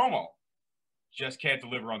mean promo. Just can't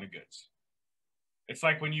deliver on the goods. It's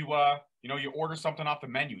like when you order something off the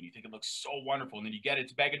menu and you think it looks so wonderful, and then you get it,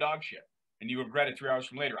 it's a bag of dog shit, and you regret it 3 hours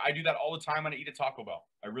from later. I do that all the time when I eat at Taco Bell.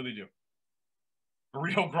 I really do.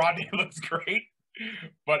 Burrito Grande looks great,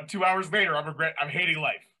 but 2 hours later, I'm hating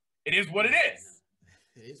life. It is what it is.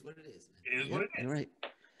 It is what it is. It is what it is. You're right.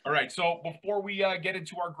 All right. So before we get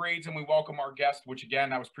into our grades and we welcome our guest, which again,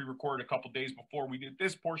 that was pre-recorded a couple days before we did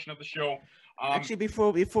this portion of the show. Actually,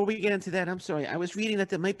 before we get into that, I'm sorry. I was reading that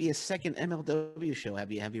there might be a second MLW show.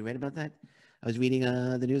 Have you read about that? I was reading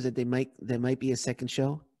the news that there might be a second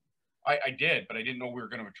show. I did, but I didn't know we were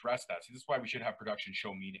going to address that. See, this is why we should have production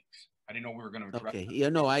show meetings. I didn't know we were going to address that. Yeah,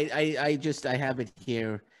 no, I have it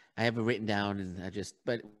here. I have it written down, and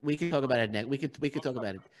but we can talk about it next. We could talk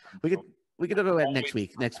about it. We could talk about it next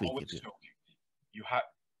week. Next week.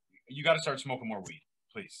 You got to start smoking more weed,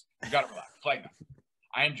 please. You got to relax. Play them.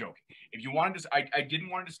 I am joking. If you wanted to, I didn't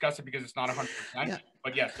want to discuss it because it's not 100%. Yeah.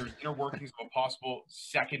 But yes, there's inner workings of a possible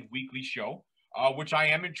second weekly show, which I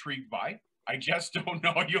am intrigued by. I just don't know.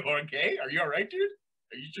 Are you okay? Are you all right, dude?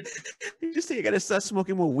 Are you just say you got to start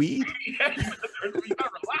smoking more weed? Yeah, you got to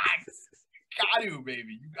relax. Got to,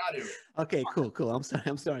 baby. You got to. Okay, cool.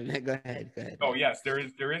 I'm sorry, man. Go ahead. Oh, yes, there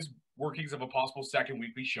is workings of a possible second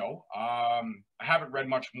weekly show. I haven't read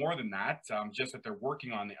much more than that. Just that they're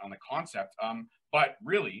working on the concept. But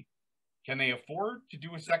really, can they afford to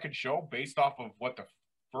do a second show based off of what the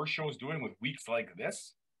first show is doing with weeks like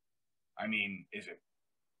this? I mean,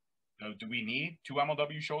 do we need 2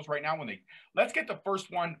 MLW shows right now? Let's get the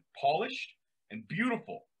first one polished and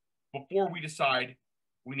beautiful before we decide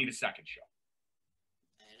we need a second show.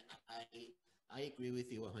 I agree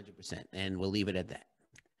with you 100%, and we'll leave it at that.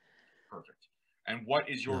 Perfect. And what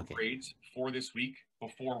is your grades for this week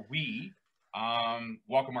before we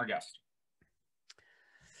welcome our guest?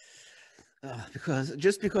 Because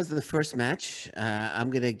of the first match,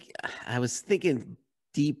 I was thinking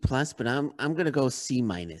D+, but I'm gonna go C-. I'm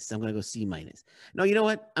gonna go C-. No, you know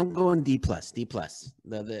what? I'm going D+. If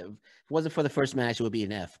it wasn't for the first match, it would be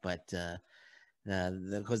an F. But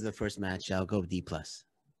because of the first match, I'll go D+.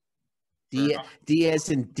 D as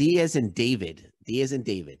in David. D as in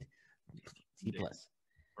David. D+.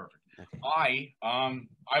 Perfect. Okay.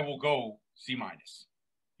 I will go C-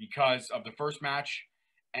 because of the first match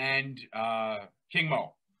and King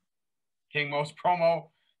Mo. King Mo's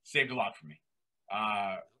promo saved a lot for me.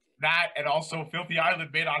 That and also Filthy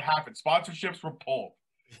Island may not happen. Sponsorships were pulled.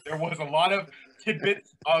 There was a lot of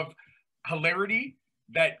tidbits of hilarity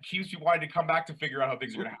that keeps you wanting to come back to figure out how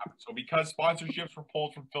things are going to happen. So because sponsorships were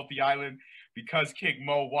pulled from Filthy Island, because King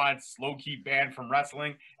Mo wants low-key banned from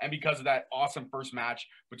wrestling, and because of that awesome first match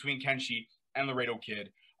between Kenshi and Laredo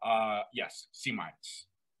Kid, Yes, C-.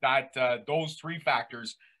 That those three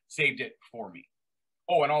factors saved it for me.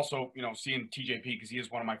 Oh, and also, seeing TJP, because he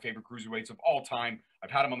is one of my favorite cruiserweights of all time.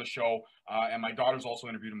 I've had him on the show, and my daughter's also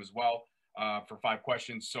interviewed him as well for 5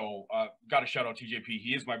 questions. So got to shout out TJP.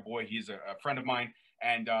 He is my boy. He is a friend of mine.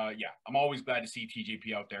 And yeah, I'm always glad to see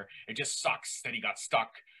TJP out there. It just sucks that he got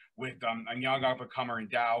stuck with a young up-and-comer in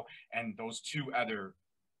Dow and those 2 other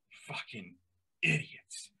fucking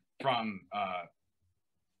idiots from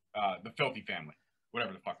the Filthy family,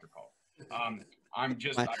 whatever the fuck they're called. I'm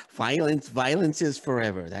just violence is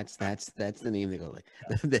forever. That's the name they go with.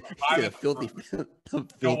 The filthy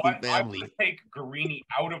family. I'm gonna take Guarini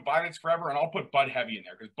out of Violence Forever, and I'll put Bud Heavy in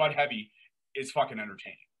there because Bud Heavy is fucking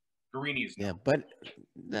entertaining. Guarini is not. Yeah, but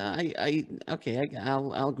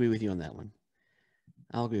I'll agree with you on that one.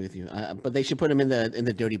 I'll agree with you. But they should put him in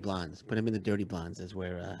the Dirty Blondes. Put him in the Dirty Blondes. Is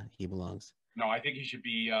where he belongs. No, I think he should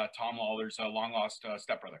be Tom Lawler's long lost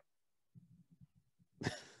stepbrother.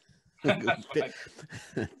 That's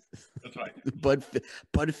right. Bud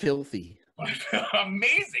Filthy.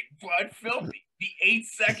 Amazing. Bud Filthy. The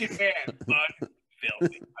 8-second man. Bud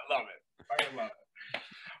Filthy. I love it.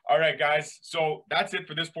 All right, guys. So that's it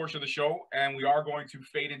for this portion of the show. And we are going to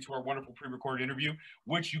fade into our wonderful pre-recorded interview,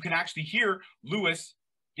 which you can actually hear Lewis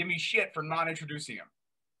give me shit for not introducing him.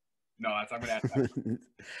 No, I'm going to ask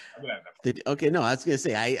that. Okay, no, I was going to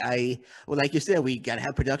say, well, like you said, we got to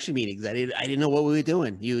have production meetings. I didn't know what we were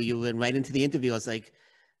doing. You went right into the interview. I was like,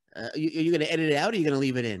 you going to edit it out or are you going to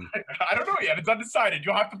leave it in? I don't know yet. It's undecided.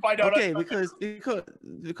 You'll have to find out. Okay,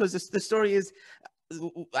 because the story is,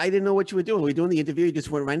 I didn't know what you were doing. We were doing the interview. You just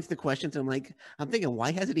went right into the questions. I'm thinking,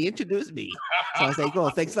 why hasn't he introduced me? So I was like, oh,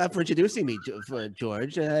 thanks a lot for introducing me,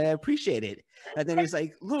 George. I appreciate it. And then he's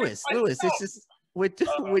like, Lewis, this is. We're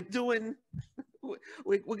going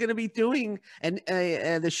to be doing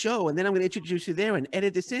the show, and then I'm going to introduce you there and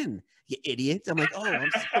edit this in, you idiot. I'm like, oh, I'm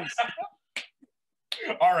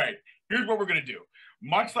All right, here's what we're going to do.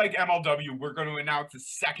 Much like MLW, we're going to announce a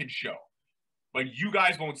second show, but you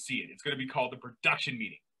guys won't see it. It's going to be called the production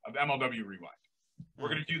meeting of MLW Rewind. We're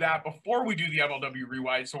going to do that before we do the MLW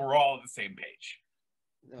Rewind, so we're all on the same page.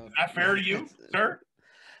 Is that fair to you, sir?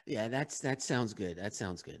 Yeah, that sounds good. That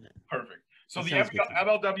sounds good. Perfect. So the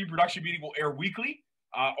MLW production meeting will air weekly.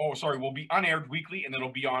 Will be unaired weekly, and then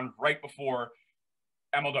it'll be on right before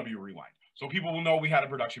MLW Rewind. So people will know we had a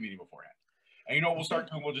production meeting beforehand. And you know what we'll start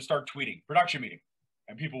doing? We'll just start tweeting, production meeting.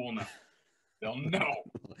 And people will know. They'll know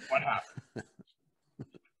what happened.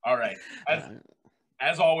 All right.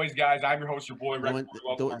 As always, guys, I'm your host, your boy.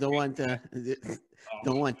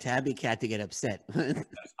 Don't want Tabby Cat to get upset.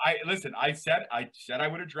 I said I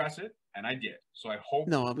would address it, and I did. So I hope.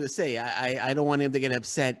 No, I'm going to say I don't want him to get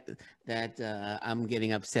upset that I'm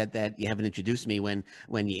getting upset that you haven't introduced me when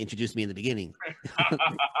you introduced me in the beginning.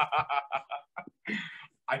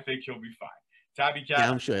 I think he'll be fine. Tabby Cat, yeah,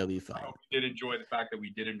 I'm sure he'll be fine. I did enjoy the fact that we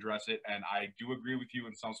did address it, and I do agree with you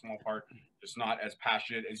in some small part. Just not as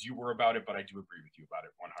passionate as you were about it, but I do agree with you about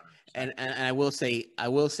it 100%. And I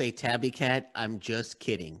will say, Tabby Cat, I'm just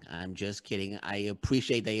kidding. I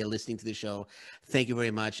appreciate that you're listening to the show. Thank you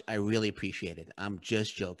very much. I really appreciate it. I'm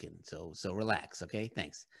just joking. So relax, okay?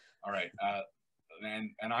 Thanks. All right.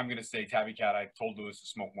 And I'm gonna say, Tabby Cat, I told Lewis to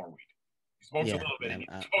smoke more weed. He smokes a little bit. He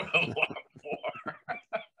smoked a lot more.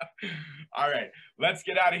 All right, let's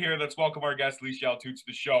get out of here. Let's welcome our guest, Alicia Atout, to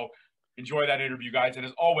the show. Enjoy that interview, guys. And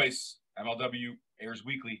as always, MLW airs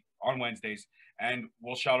weekly on Wednesdays, and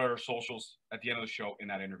we'll shout out our socials at the end of the show in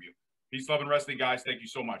that interview. Peace, love, and wrestling, guys. Thank you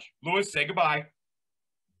so much. Lewis, say goodbye.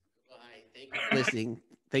 Bye. Thank you for listening.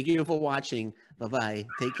 Thank you for watching. Bye-bye.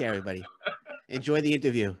 Take care, everybody. Enjoy the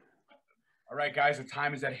interview. All right, guys, the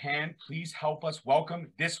time is at hand. Please help us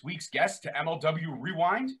welcome this week's guest to MLW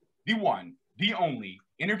Rewind, the one, the only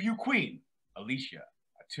interview queen, Alicia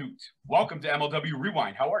Atout. Welcome to MLW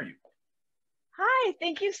Rewind. How are you? Hi,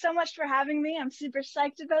 thank you so much for having me. I'm super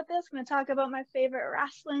psyched about this. I'm going to talk about my favorite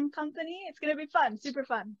wrestling company. It's going to be fun, super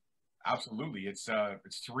fun. Absolutely. It's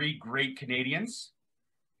three great Canadians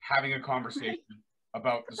having a conversation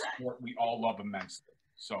about the sport we all love immensely.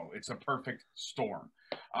 So it's a perfect storm.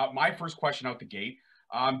 My first question out the gate,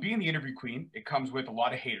 being the interview queen, it comes with a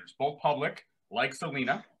lot of haters, both public, like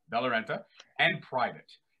Selena Bellarenta, and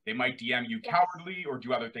private. They might DM you cowardly or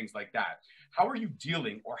do other things like that. How are you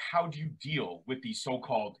dealing, or how do you deal with these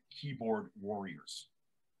so-called keyboard warriors?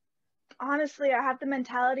 honestly, I have the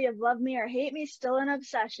mentality of love me or hate me, still an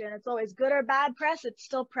obsession. It's always good or bad press, it's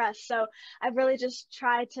still press. So I've really just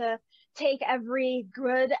tried to take every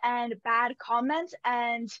good and bad comment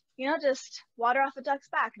and, just water off a duck's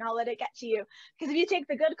back, not let it get to you. Because if you take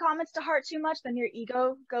the good comments to heart too much, then your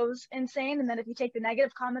ego goes insane. And then if you take the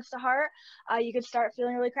negative comments to heart, you could start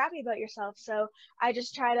feeling really crappy about yourself. So I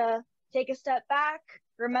just try to take a step back,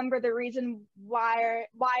 remember the reason why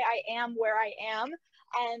I am where I am,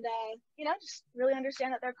 and just really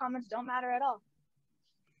understand that their comments don't matter at all.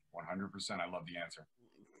 100%. I love the answer.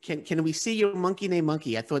 Can we see your monkey named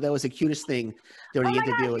Monkey? I thought that was the cutest thing during the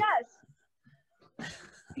interview. Gosh,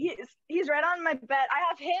 yes. He's right on my bed. I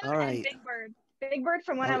have him and Big Bird. Big Bird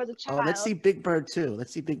from when I was a child. Oh, let's see Big Bird too.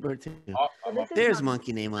 There's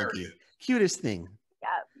Monkey named Monkey. Cutest thing. Yeah.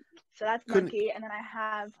 So that's Monkey. And then I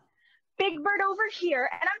have Big Bird over here.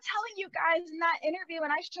 And I'm telling you guys, in that interview,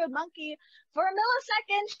 when I showed Monkey, for a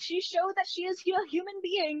millisecond, she showed that she is a human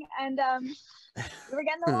being. And we were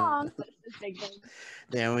getting along. But it's Big Bird.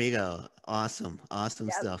 There we go. Awesome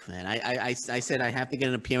stuff, man. I said I have to get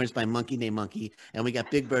an appearance by Monkey named Monkey, and we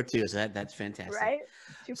got Big Bird too. So that's fantastic. Right.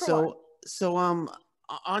 2 for 1. So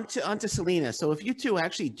on to Selena. So if you two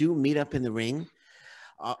actually do meet up in the ring,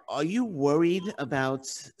 are you worried about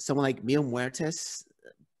someone like Mil Muertes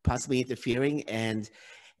possibly interfering? And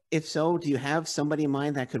if so, do you have somebody in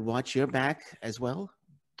mind that could watch your back as well?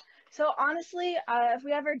 So honestly, if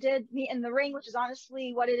we ever did meet in the ring, which is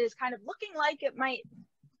honestly what it is kind of looking like it might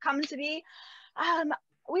come to be,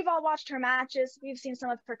 we've all watched her matches. We've seen some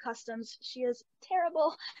of her customs. She is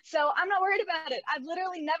terrible. So I'm not worried about it. I've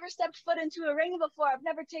literally never stepped foot into a ring before. I've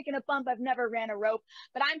never taken a bump. I've never ran a rope.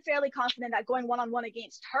 But I'm fairly confident that going one-on-one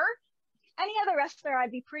against her, any other wrestler,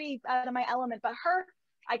 I'd be pretty out of my element. But her,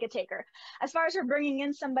 I could take her. As far as her bringing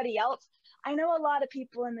in somebody else, I know a lot of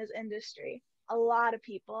people in this industry. A lot of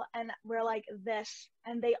people, and we're like this,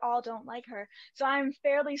 and they all don't like her. So I'm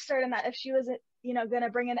fairly certain that if she was, going to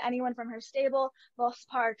bring in anyone from her stable, Los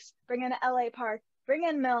Parks, bring in LA Park, bring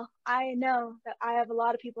in Mill, I know that I have a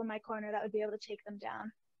lot of people in my corner that would be able to take them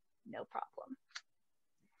down. No problem.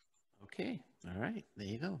 Okay. All right. There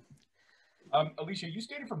you go. Alicia, you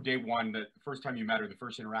stated from day one that the first time you met her, the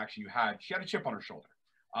first interaction you had, she had a chip on her shoulder.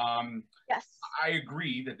 Yes. I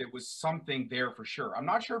agree that there was something there for sure. I'm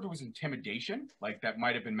not sure if it was intimidation, like that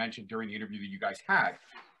might have been mentioned during the interview that you guys had.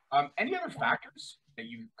 Any other factors that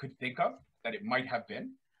you could think of that it might have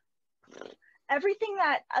been? Everything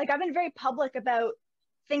that, I've been very public about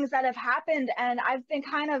things that have happened, and I've been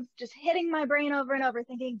kind of just hitting my brain over and over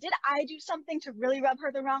thinking, did I do something to really rub her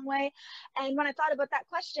the wrong way? And when I thought about that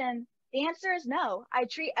question, the answer is no. I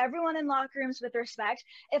treat everyone in locker rooms with respect.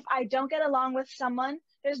 If I don't get along with someone,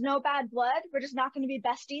 there's no bad blood. We're just not going to be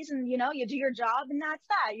besties. And, you do your job and that's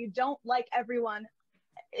that. You don't like everyone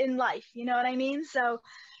in life. You know what I mean? So,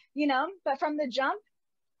 but from the jump,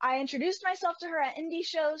 I introduced myself to her at indie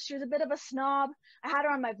shows. She was a bit of a snob. I had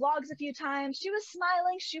her on my vlogs a few times. She was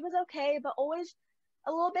smiling. She was okay, but always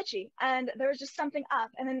a little bitchy, and there was just something up.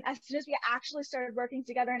 And then as soon as we actually started working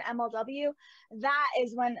together in MLW, that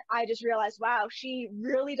is when I just realized, wow, she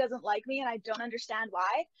really doesn't like me, and I don't understand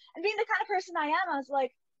why. And being the kind of person I am, I was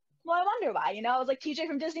like, well, I wonder why. I was like TJ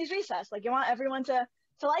from Disney's Recess. Like, you want everyone to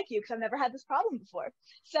like you, because I've never had this problem before.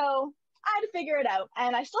 So I had to figure it out,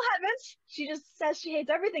 and I still haven't. She just says she hates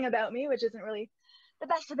everything about me, which isn't really the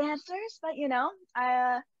best of answers, but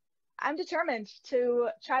I'm determined to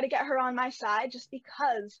try to get her on my side, just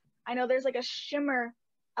because I know there's like a shimmer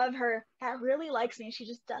of her that really likes me. She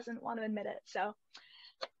just doesn't want to admit it. So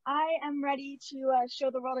I am ready to show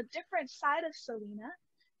the world a different side of Selena.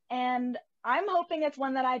 And I'm hoping it's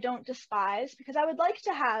one that I don't despise, because I would like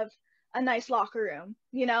to have a nice locker room.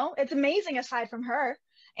 It's amazing aside from her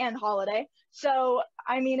and Holiday. So,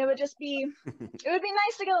 it would just be, it would be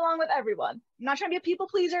nice to get along with everyone. I'm not trying to be a people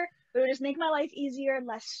pleaser, but it would just make my life easier,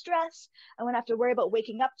 less stress. I wouldn't have to worry about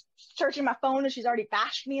waking up, searching my phone and she's already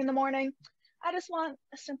bashed me in the morning. I just want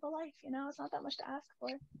a simple life, it's not that much to ask for.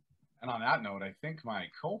 And on that note, I think my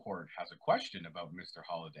cohort has a question about Mr.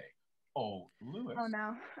 Holiday. Oh, Lewis. Oh,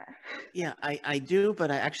 no. Yeah, I do,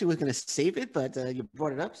 but I actually was going to save it, but you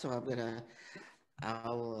brought it up, so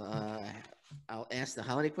I'll ask the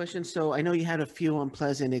Holiday question. So I know you had a few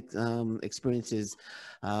unpleasant experiences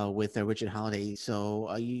with Richard Holiday. So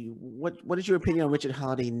what is your opinion on Richard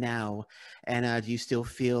Holiday now? And do you still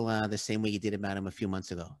feel the same way you did about him a few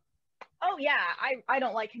months ago? Oh, yeah. I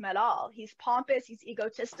don't like him at all. He's pompous. He's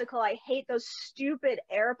egotistical. I hate those stupid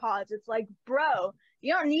AirPods. It's like, bro,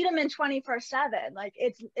 you don't need him in 24/7. Like,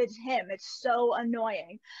 it's him. It's so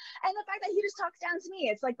annoying. And the fact that he just talks down to me,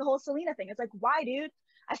 it's like the whole Selena thing. It's like, why, dude?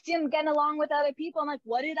 I see him getting along with other people. I'm like,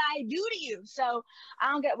 what did I do to you? So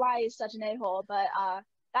I don't get why he's such an a-hole, but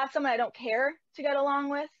that's someone I don't care to get along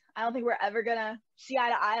with. I don't think we're ever gonna see eye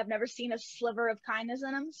to eye. I've never seen a sliver of kindness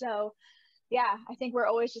in him. So yeah, I think we're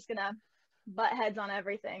always just gonna butt heads on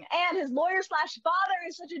everything. And his lawyer slash father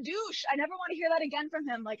is such a douche. I never want to hear that again from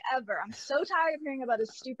him, like, ever. I'm so tired of hearing about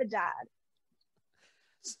his stupid dad.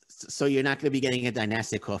 So you're not going to be getting a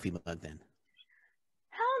dynastic coffee mug then?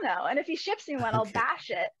 Hell no. And if he ships me one, I'll bash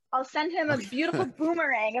it. I'll send him a beautiful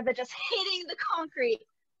boomerang of it just hitting the concrete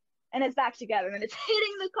and it's back together. And it's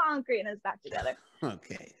hitting the concrete and it's back together.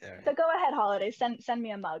 Okay. All right. So go ahead, Holiday. Send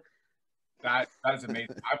me a mug. That is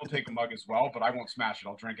amazing. I will take a mug as well, but I won't smash it.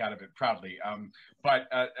 I'll drink out of it proudly. But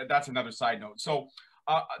that's another side note. So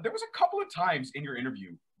there was a couple of times in your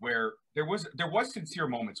interview where there was sincere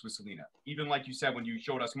moments with Selena. Even like you said, when you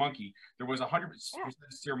showed us Monkey, there was 100%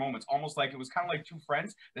 sincere moments, almost like it was kind of like two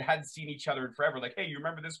friends that hadn't seen each other in forever. Like, hey, you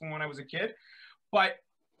remember this one when I was a kid? But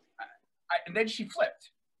and then she flipped.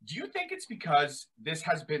 Do you think it's because this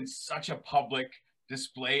has been such a public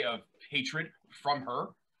display of hatred from her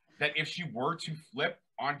that if she were to flip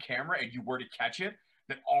on camera and you were to catch it,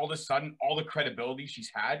 that all of a sudden all the credibility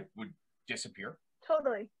she's had would disappear?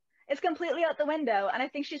 Totally. It's completely out the window. And I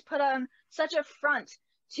think she's put on such a front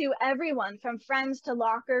to everyone, from friends to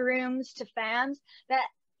locker rooms to fans, that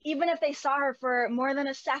even if they saw her for more than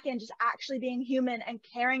a second, just actually being human and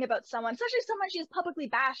caring about someone, especially someone she's publicly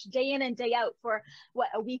bashed day in and day out for, what,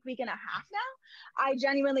 a week and a half now? I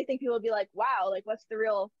genuinely think people will be like, wow, like, what's the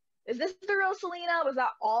real, is this the real Selena? Was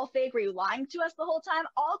that all fake? Were you lying to us the whole time?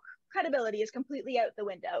 All credibility is completely out the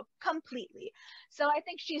window, completely. So I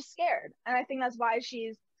think she's scared. And I think that's why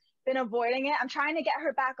she's been avoiding it. I'm trying to get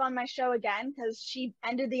her back on my show again because she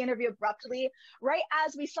ended the interview abruptly right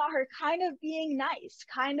as we saw her kind of being nice,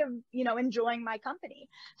 kind of, you know, enjoying my company.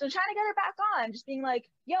 So I'm trying to get her back on, just being like,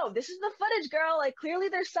 yo, this is the footage, girl. Like, clearly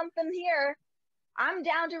there's something here. I'm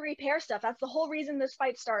down to repair stuff. That's the whole reason this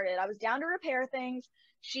fight started. I was down to repair things.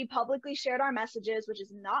 She publicly shared our messages, which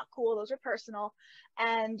is not cool. Those are personal.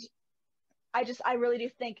 And I really do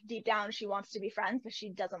think deep down she wants to be friends, but she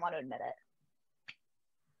doesn't want to admit it.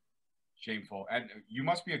 Shameful. And you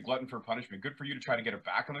must be a glutton for punishment. Good for you to try to get her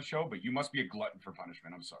back on the show, but you must be a glutton for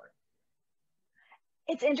punishment. I'm sorry.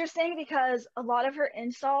 It's interesting because a lot of her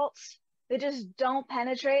insults, they just don't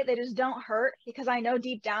penetrate. They just don't hurt, because I know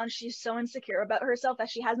deep down she's so insecure about herself that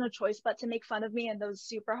she has no choice but to make fun of me in those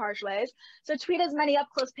super harsh ways. So tweet as many up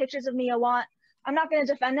close pictures of me you want. I'm not going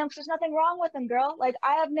to defend them because there's nothing wrong with them, girl. Like,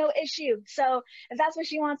 I have no issue. So if that's what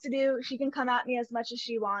she wants to do, she can come at me as much as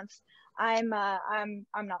she wants. I'm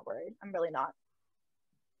not worried. I'm really not.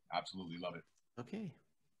 Absolutely love it. Okay.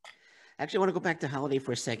 Actually, I want to go back to Holiday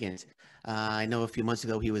for a second. I know a few months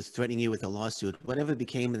ago he was threatening you with a lawsuit. Whatever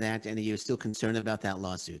became of that, and are you still concerned about that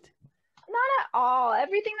lawsuit? Not at all.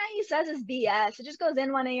 Everything that he says is BS. It just goes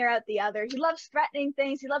in one ear out the other. He loves threatening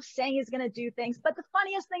things. He loves saying he's going to do things. But the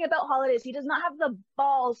funniest thing about Holiday is he does not have the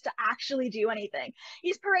balls to actually do anything.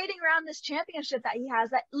 He's parading around this championship that he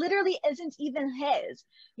has that literally isn't even his.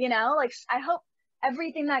 You know, like, I hope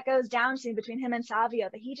everything that goes down soon between him and Savio,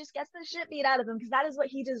 that he just gets the shit beat out of him, because that is what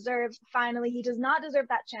he deserves. Finally, he does not deserve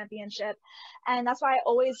that championship. And that's why I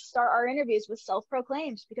always start our interviews with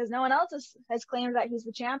self-proclaimed, because no one else has claimed that he's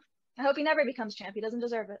the champ. I hope he never becomes champ. He doesn't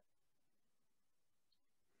deserve it.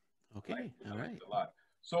 Okay. All right. A lot.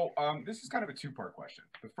 So this is kind of a two-part question.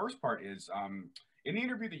 The first part is, in the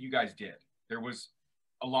interview that you guys did, there was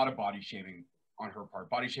a lot of body shaming on her part.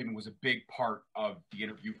 Body shaming was a big part of the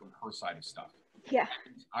interview from her side of stuff. Yeah.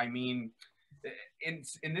 I mean,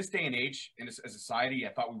 in this day and age, in a society,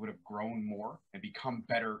 I thought we would have grown more and become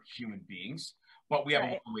better human beings, but we have a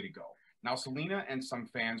long way to go. Now, Selena and some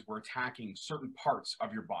fans were attacking certain parts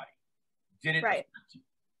of your body. Did it affect you?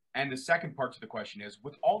 And the second part to the question is,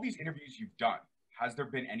 with all these interviews you've done, has there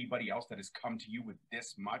been anybody else that has come to you with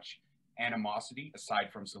this much animosity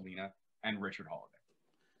aside from Selena and Richard Holiday?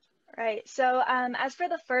 Right. So as for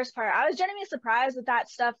the first part, I was genuinely surprised that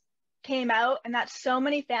stuff came out and that so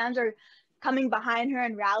many fans are coming behind her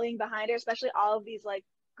and rallying behind her, especially all of these like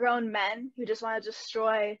grown men who just want to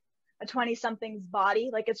destroy a 20-something's body.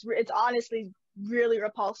 Like, it's honestly really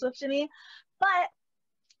repulsive to me, but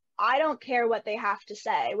I don't care what they have to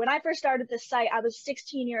say. When I first started this site, I was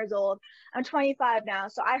 16 years old. I'm 25 now,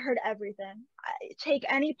 so I heard everything. Take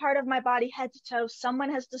any part of my body head to toe,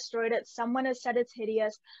 someone has destroyed it, someone has said it's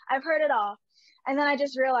hideous. I've heard it all. And then I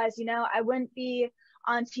just realized, you know, I wouldn't be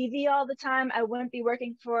on TV all the time. I wouldn't be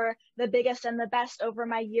working for the biggest and the best over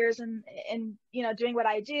my years in you know, doing what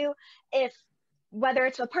I do, if whether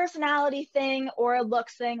it's a personality thing or a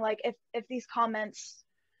looks thing, like if these comments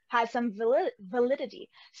has some validity.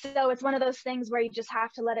 So it's one of those things where you just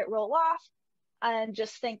have to let it roll off and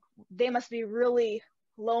just think they must be really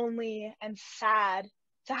lonely and sad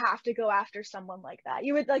to have to go after someone like that.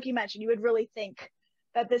 You would, like you mentioned, you would really think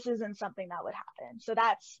that this isn't something that would happen. So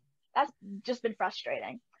that's just been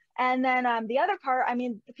frustrating. And then the other part, I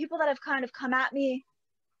mean, the people that have kind of come at me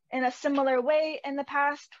in a similar way in the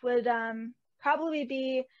past would probably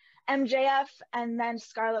be MJF and then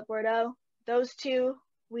Scarlett Bordeaux. Those two,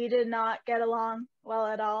 we did not get along well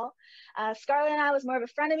at all. Scarlett and I was more of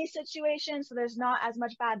a frenemy situation, so there's not as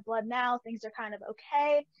much bad blood now. Things are kind of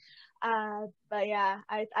okay. But yeah,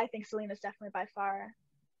 I think Selena's definitely by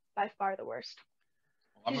far the worst.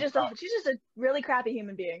 Well, she's just a really crappy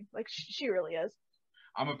human being. Like she really is.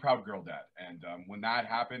 I'm a proud girl dad, and when that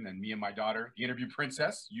happened, and me and my daughter, the interview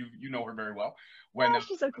princess, you know her very well. When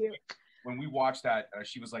she's so cute. When we watched that,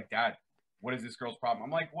 she was like, "Dad, what is this girl's problem?"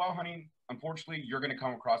 I'm like, "Well, honey, unfortunately, you're going to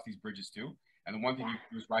come across these bridges too, and the one thing you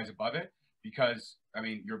do is rise above it, because I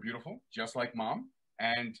mean, you're beautiful, just like mom,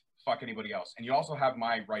 and fuck anybody else, and you also have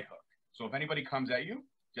my right hook. So if anybody comes at you,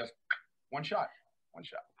 just one shot."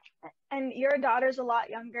 And your daughter's a lot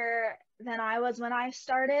younger than I was when I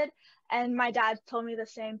started. And my dad told me the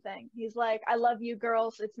same thing. He's like, "I love you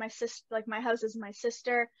girls. It's my sister, like my house is my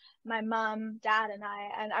sister, my mom, dad, and I."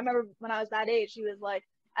 And I remember when I was that age, he was like,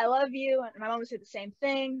 "I love you." And my mom would say the same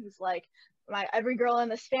thing. He's like, every girl in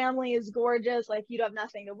this family is gorgeous. Like, you'd have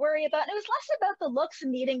nothing to worry about. And it was less about the looks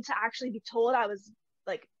and needing to actually be told I was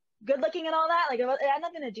like good looking and all that. Like, it had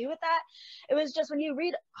nothing to do with that. It was just when you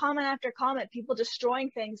read comment after comment, people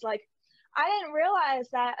destroying things like, "I didn't realize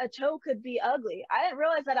that a toe could be ugly. I didn't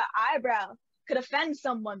realize that an eyebrow could offend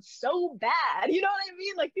someone so bad." You know what I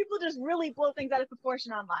mean? Like, people just really blow things out of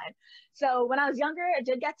proportion online. So when I was younger, it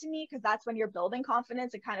did get to me because that's when you're building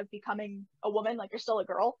confidence and kind of becoming a woman. Like, you're still a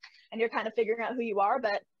girl and you're kind of figuring out who you are.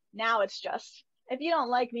 But now it's just, if you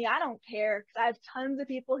don't like me, I don't care, because I have tons of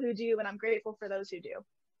people who do, and I'm grateful for those who do.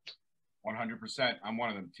 100%. I'm one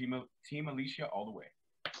of them. Team Alicia all the way.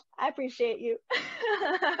 I appreciate you.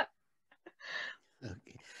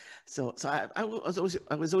 Okay, so I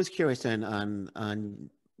was always curious on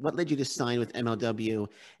what led you to sign with MLW,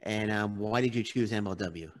 and why did you choose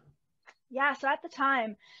MLW? Yeah, so at the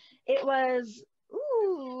time, it was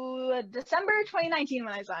December 2019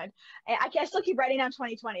 when I signed. I still keep writing down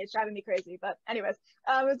 2020. It's driving me crazy. But anyways,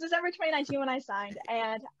 it was December 2019 when I signed,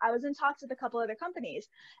 and I was in talks with a couple other companies.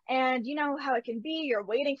 And you know how it can be. You're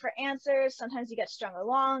waiting for answers. Sometimes you get strung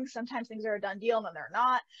along. Sometimes things are a done deal and then they're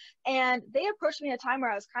not. And they approached me at a time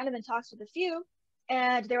where I was kind of in talks with a few.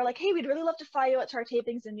 And they were like, "Hey, we'd really love to fly you out to our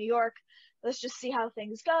tapings in New York. Let's just see how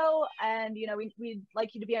things go. And, you know, we'd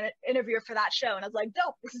like you to be an interviewer for that show." And I was like,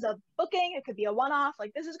 "Dope, this is a booking. It could be a one-off.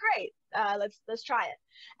 Like, this is great. Let's try it."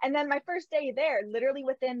 And then my first day there, literally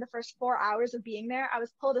within the first 4 hours of being there, I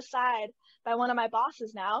was pulled aside by one of my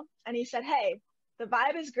bosses now. And he said, "Hey, the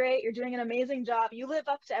vibe is great. You're doing an amazing job. You live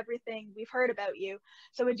up to everything. We've heard about you.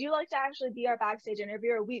 So would you like to actually be our backstage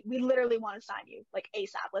interviewer? We literally want to sign you, like,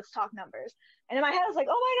 ASAP. Let's talk numbers." And in my head, I was like,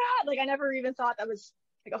 "Oh my God." Like, I never even thought that was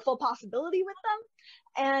like a full possibility with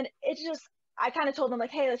them. And it just, I kind of told them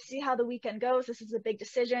like, "Hey, let's see how the weekend goes. This is a big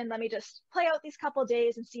decision. Let me just play out these couple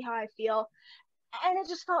days and see how I feel." And it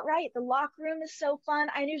just felt right. The locker room is so fun.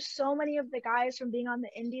 I knew so many of the guys from being on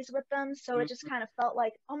the indies with them. So it just kind of felt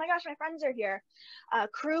like, oh my gosh, my friends are here.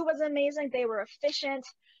 Crew was amazing. They were efficient.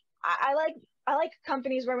 I like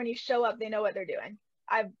companies where when you show up, they know what they're doing.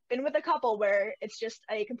 I've been with a couple where it's just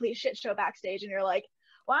a complete shit show backstage and you're like,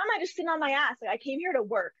 "Why am I just sitting on my ass? Like, I came here to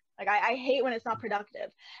work." Like, I hate when it's not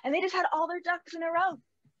productive. And they just had all their ducks in a row.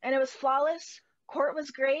 And it was flawless. Court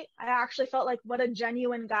was great. I actually felt like, what a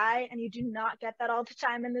genuine guy. And you do not get that all the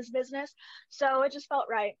time in this business. So it just felt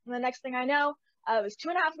right. And the next thing I know, it was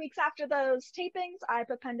 2.5 weeks after those tapings, I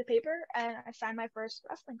put pen to paper and I signed my first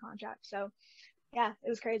wrestling contract. So yeah, it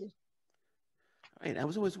was crazy. Right. I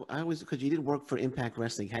was because you did work for Impact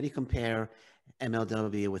Wrestling. How do you compare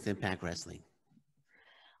MLW with Impact Wrestling?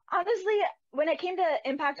 Honestly, when it came to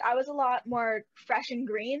Impact, I was a lot more fresh and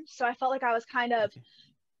green. So I felt like I was kind of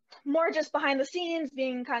more just behind the scenes,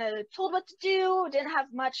 being kind of told what to do, didn't have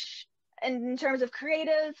much in terms of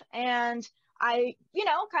creative. And I,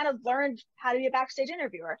 kind of learned how to be a backstage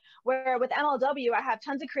interviewer, where with MLW, I have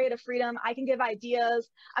tons of creative freedom. I can give ideas.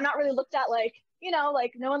 I'm not really looked at like,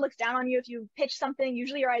 like no one looks down on you if you pitch something.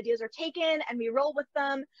 Usually your ideas are taken and we roll with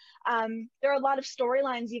them. There are a lot of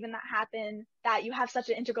storylines even that happen that you have such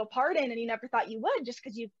an integral part in and you never thought you would, just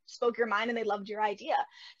because you spoke your mind and they loved your idea.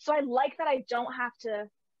 So I like that I don't have to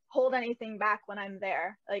hold anything back when I'm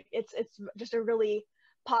there. Like, it's just a really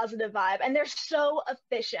positive vibe, and they're so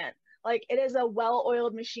efficient. Like, it is a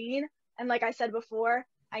well-oiled machine. And like I said before,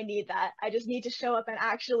 I need that. I just need to show up and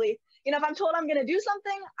actually, you know, if I'm told I'm going to do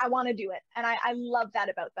something, I want to do it. And I love that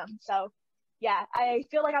about them. So yeah, I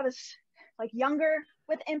feel like I was like younger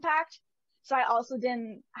with Impact. So I also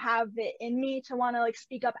didn't have it in me to want to like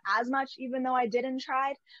speak up as much, even though I did and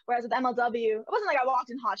tried. Whereas with MLW, it wasn't like I walked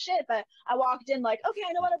in hot shit, but I walked in like, okay,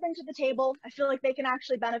 I know what I bring to the table. I feel like they can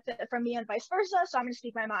actually benefit from me and vice versa. So I'm going to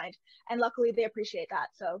speak my mind. And luckily they appreciate that.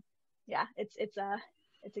 So yeah, it's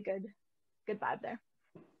a good vibe there.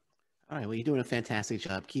 All right. Well, you're doing a fantastic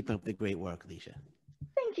job. Keep up the great work, Alicia.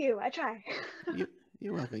 Thank you. I try.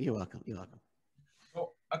 You're welcome. You're welcome. You're welcome.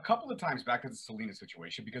 So a couple of times back to the Selena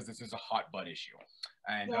situation, because this is a hot butt issue,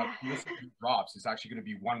 and this drops. It's actually going to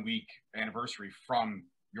be 1 week anniversary from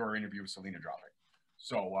your interview with Selena dropping.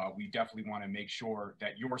 So we definitely want to make sure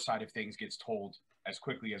that your side of things gets told as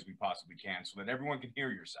quickly as we possibly can, so that everyone can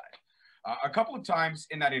hear your side. A couple of times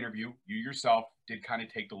in that interview, you yourself did kind of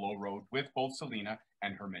take the low road with both Selena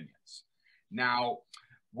and her minions. Now,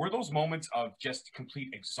 were those moments of just complete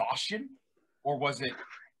exhaustion, or was it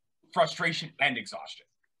frustration and exhaustion?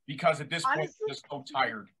 Because at this point, I'm just so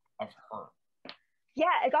tired of her. Yeah,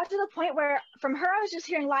 it got to the point where from her, I was just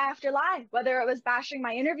hearing lie after lie, whether it was bashing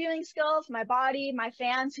my interviewing skills, my body, my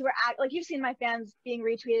fans who were like, you've seen my fans being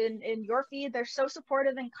retweeted in your feed. They're so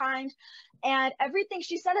supportive and kind. And everything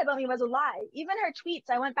she said about me was a lie. Even her tweets,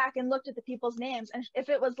 I went back and looked at the people's names. And if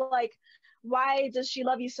it was like, why does she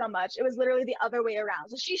love you so much? It was literally the other way around.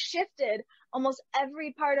 So she shifted almost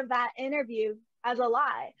every part of that interview as a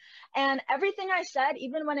lie. And everything I said,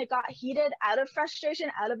 even when it got heated, out of frustration,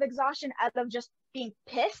 out of exhaustion, out of just being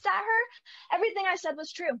pissed at her, everything I said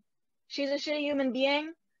was true. She's a shitty human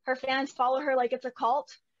being. Her fans follow her like it's a cult.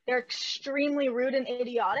 They're extremely rude and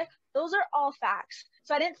idiotic. Those are all facts.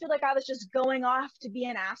 So I didn't feel like I was just going off to be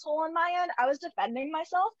an asshole on my end. I was defending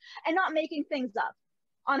myself and not making things up.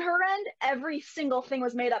 On her end, every single thing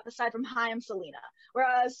was made up aside from hi, I'm Selena.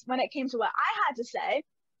 Whereas when it came to what I had to say,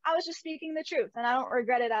 I was just speaking the truth, and I don't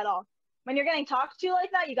regret it at all. When you're getting talked to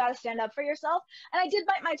like that, you got to stand up for yourself. And I did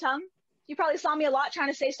bite my tongue. You probably saw me a lot trying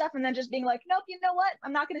to say stuff and then just being like, nope, you know what?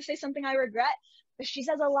 I'm not going to say something I regret. But she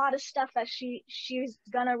says a lot of stuff that she's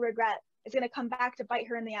going to regret. It's going to come back to bite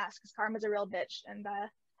her in the ass because karma's a real bitch. And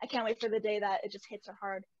I can't wait for the day that it just hits her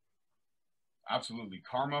hard. Absolutely.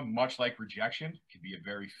 Karma, much like rejection, can be a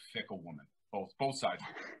very fickle woman. Both sides.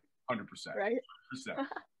 100%. Right? 100%.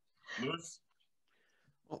 Lewis?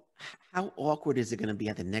 Well, how awkward is it going to be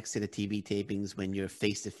at the next set of TV tapings when you're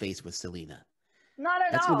face-to-face with Selena? Not at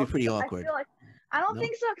all. That's going to be pretty awkward. I don't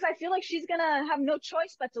think so, because I feel like she's going to have no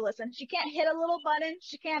choice but to listen. She can't hit a little button.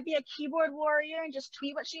 She can't be a keyboard warrior and just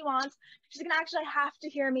tweet what she wants. She's going to actually have to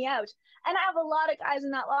hear me out. And I have a lot of guys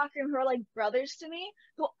in that locker room who are like brothers to me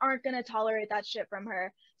who aren't going to tolerate that shit from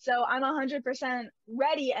her. So I'm 100%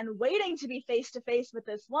 ready and waiting to be face-to-face with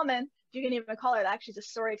this woman. If you can even call her that. She's a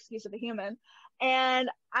sorry excuse of a human. And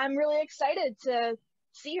I'm really excited to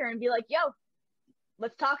see her and be like, yo,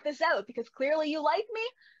 let's talk this out, because clearly you like me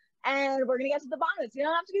and we're going to get to the bottom of it. You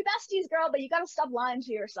don't have to be besties, girl, but you got to stop lying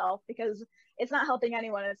to yourself, because it's not helping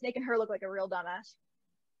anyone. It's making her look like a real dumbass.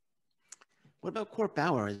 What about Court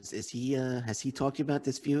Bauer? Is he has he talked to you about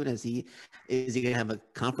this feud? Is he gonna have a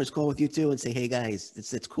conference call with you two and say, hey guys,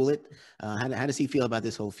 let's cool it? How does he feel about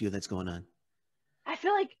this whole feud that's going on? I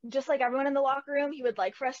feel like just like everyone in the locker room, he would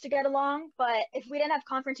like for us to get along. But if we didn't have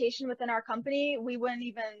confrontation within our company, we wouldn't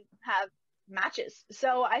even have matches.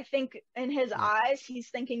 So I think in his eyes, he's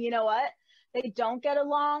thinking, you know what? They don't get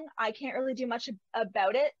along. I can't really do much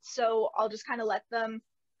about it. So I'll just kind of let them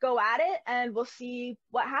go at it and we'll see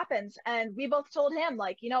what happens. And we both told him,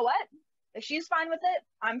 like, you know what? If she's fine with it,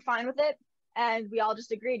 I'm fine with it. And we all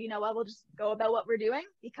just agreed, you know what? We'll just go about what we're doing,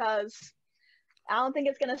 because I don't think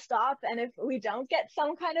it's going to stop. And if we don't get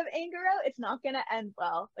some kind of anger out, it's not going to end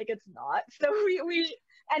well. Like, it's not. So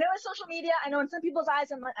I know it's social media. I know in some people's eyes,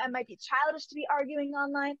 it might be childish to be arguing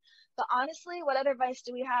online. But honestly, what other advice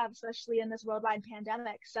do we have, especially in this worldwide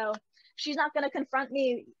pandemic? So she's not going to confront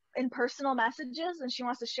me in personal messages and she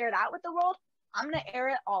wants to share that with the world. I'm going to air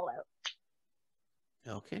it all out.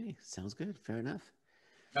 Okay. Sounds good. Fair enough.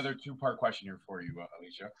 Another two-part question here for you,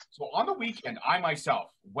 Alicia. So on the weekend, I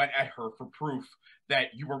myself went at her for proof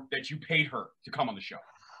that you paid her to come on the show.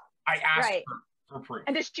 I asked her for proof.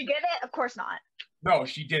 And did she get it? Of course not. No,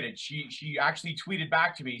 she didn't. She actually tweeted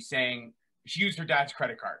back to me saying she used her dad's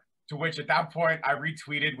credit card, to which at that point I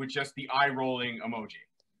retweeted with just the eye-rolling emoji.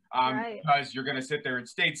 Because you're going to sit there and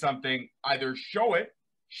state something, either show it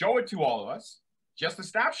to all of us, just a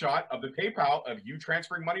snapshot of the PayPal of you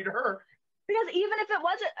transferring money to her. Because even if it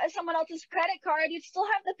wasn't someone else's credit card, you'd still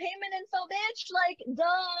have the payment info, bitch. Like,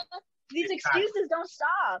 duh. these excuses don't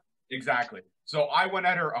stop. Exactly. So I went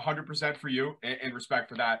at her 100% for you in respect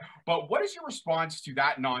for that. But what is your response to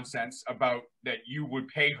that nonsense about that you would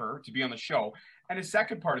pay her to be on the show? And the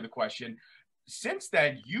second part of the question, since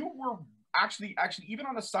then, you were actually, even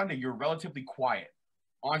on a Sunday, you're relatively quiet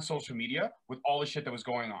on social media with all the shit that was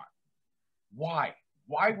going on. Why?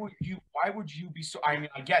 Why would you be so, I mean,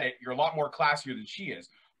 I get it. You're a lot more classier than she is,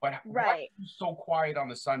 but why are you so quiet on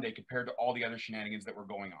the Sunday compared to all the other shenanigans that were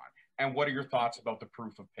going on? And what are your thoughts about the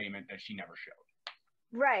proof of payment that she never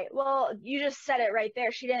showed? Right. Well, you just said it right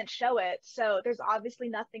there. She didn't show it. So there's obviously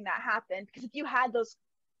nothing that happened, because if you had those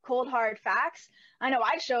cold hard facts, I know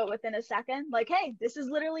I'd show it within a second. Like, hey, this is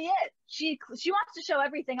literally it. She wants to show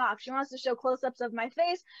everything off. She wants to show close-ups of my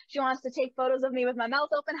face. She wants to take photos of me with my mouth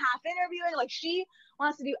open, half interviewing. Like, she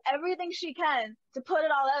wants to do everything she can to put it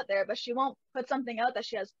all out there, but she won't put something out that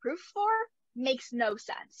she has proof for. Makes no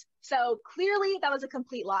sense. So clearly that was a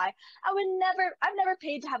complete lie. I've never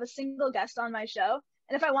paid to have a single guest on my show.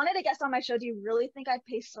 And if I wanted a guest on my show, do you really think I'd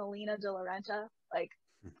pay Selena De La Renta? Like,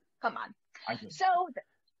 come on. So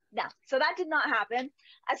that did not happen.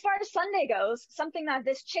 As far as Sunday goes, something that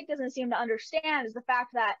this chick doesn't seem to understand is the fact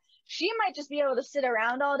that she might just be able to sit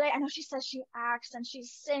around all day. I know she says she acts and she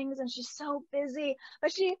sings and she's so busy,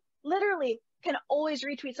 but she literally can always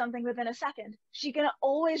retweet something within a second. She can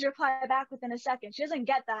always reply back within a second. She doesn't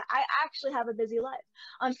get that. I actually have a busy life.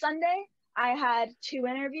 On Sunday, I had 2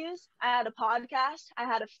 interviews. I had a podcast. I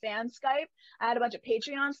had a fan Skype. I had a bunch of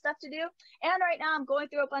Patreon stuff to do. And right now I'm going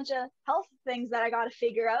through a bunch of health things that I got to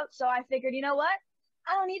figure out. So I figured, you know what?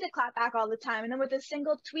 I don't need to clap back all the time. And then with a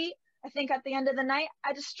single tweet, I think at the end of the night,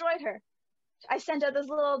 I destroyed her. I sent out this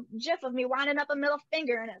little gif of me winding up a middle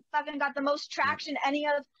finger, and it fucking got the most traction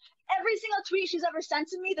every single tweet she's ever sent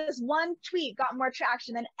to me. This one tweet got more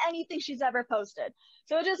traction than anything she's ever posted.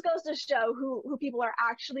 So it just goes to show who people are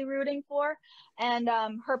actually rooting for, and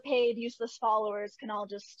her paid useless followers can all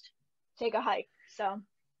just take a hike. So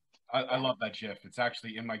I love that gif. It's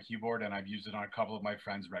actually in my keyboard, and I've used it on a couple of my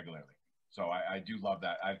friends regularly. So I do love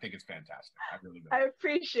that. I think it's fantastic. I really do. I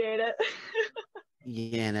appreciate it.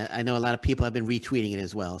 Yeah, and I know a lot of people have been retweeting it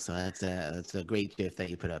as well. So that's a great gif that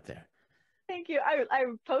you put up there. Thank you. I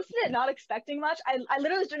posted it not expecting much. I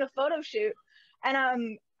literally was doing a photo shoot, and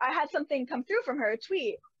I had something come through from her, a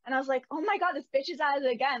tweet, and I was like, oh my God, this bitch is at it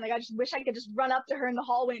again. Like, I just wish I could just run up to her in the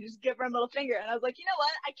hallway and just give her a middle finger. And I was like, you know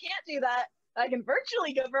what? I can't do that. I can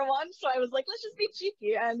virtually give her one. So I was like, let's just be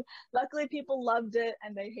cheeky. And luckily people loved it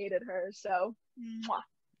and they hated her. So,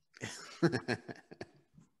 mwah.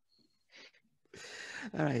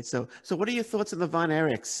 All right. So what are your thoughts on the Von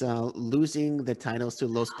Erichs losing the titles to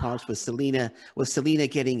Los Parks with Selena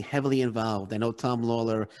getting heavily involved? I know Tom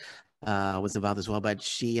Lawler was involved as well, but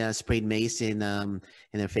she sprayed mace in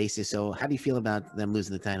their faces. So how do you feel about them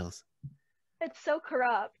losing the titles? It's so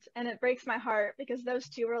corrupt, and it breaks my heart because those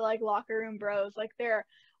two are like locker room bros. Like they're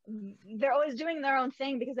always doing their own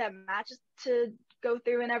thing because they have matches to go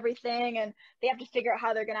through and everything, and they have to figure out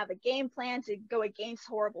how they're gonna have a game plan to go against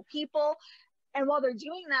horrible people. And while they're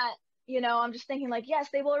doing that, you know, I'm just thinking like, yes,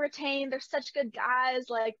 they will retain. They're such good guys.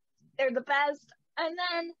 Like they're the best. And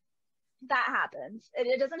then that happens.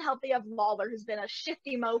 It doesn't help that you have Lawler, who's been a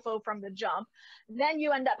shifty mofo from the jump. Then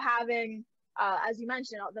you end up having, as you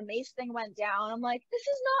mentioned, the mace thing went down. I'm like, this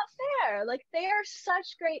is not fair. Like they are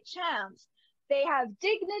such great champs. They have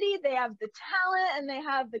dignity, they have the talent, and they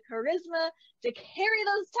have the charisma to carry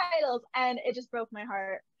those titles. And it just broke my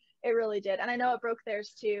heart. It really did. And I know it broke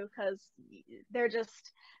theirs too, because they're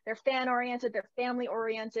fan oriented, they're family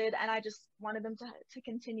oriented. And I just wanted them to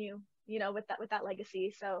continue, you know, with that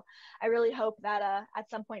legacy. So I really hope that at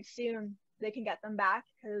some point soon they can get them back,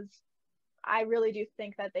 because I really do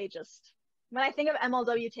think that they just, when I think of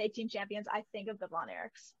MLW Tag Team Champions, I think of the Von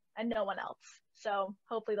Erichs and no one else. So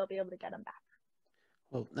hopefully they'll be able to get them back.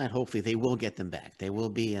 Well, not hopefully, they will get them back. They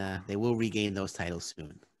will regain those titles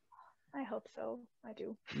soon. I hope so. I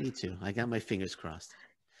do. Me too. I got my fingers crossed.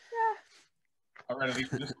 Yeah. All right,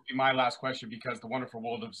 Alicia, this will be my last question because the wonderful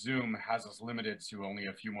world of Zoom has us limited to only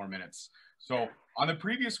a few more minutes. So on the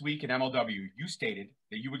previous week in MLW, you stated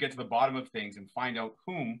that you would get to the bottom of things and find out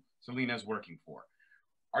whom Selena is working for.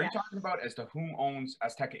 Are you talking about as to whom owns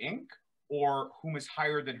Azteca Inc. or whom is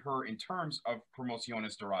higher than her in terms of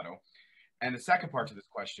Promociones Dorado? And the second part to this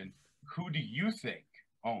question, who do you think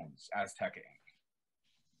owns Azteca Inc.?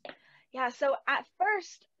 Yeah, so at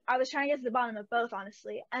first, I was trying to get to the bottom of both,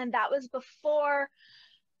 honestly. And that was before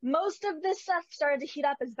most of this stuff started to heat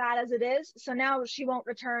up as bad as it is. So now she won't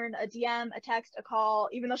return a DM, a text, a call,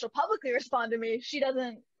 even though she'll publicly respond to me. She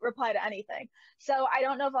doesn't reply to anything. So I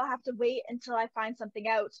don't know if I'll have to wait until I find something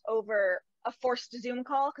out over a forced Zoom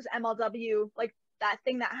call, because MLW, like that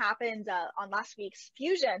thing that happened on last week's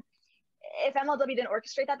Fusion, if MLW didn't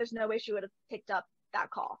orchestrate that, there's no way she would have picked up that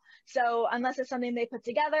call. So unless it's something they put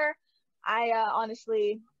together, I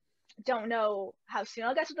honestly don't know how soon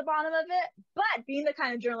I'll get to the bottom of it, but being the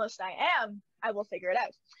kind of journalist I am, I will figure it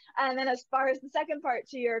out. And then as far as the second part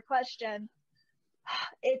to your question,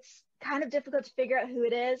 it's kind of difficult to figure out who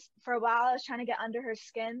it is. For a while, I was trying to get under her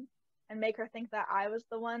skin and make her think that I was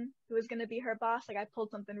the one who was going to be her boss. Like I pulled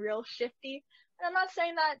something real shifty. And I'm not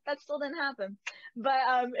saying that that still didn't happen. But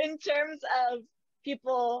in terms of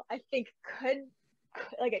people I think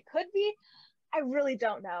it could be, I really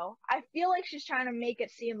don't know. I feel like she's trying to make it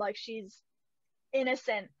seem like she's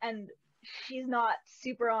innocent and she's not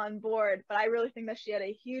super on board, but I really think that she had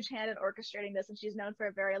a huge hand in orchestrating this, and she's known for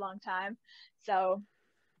a very long time. So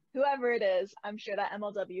whoever it is, I'm sure that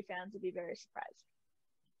MLW fans would be very surprised.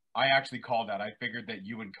 I actually called that. I figured that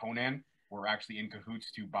you and Conan were actually in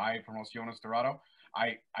cahoots to buy Promociones Dorado.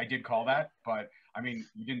 I did call that, but I mean,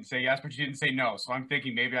 you didn't say yes, but you didn't say no. So I'm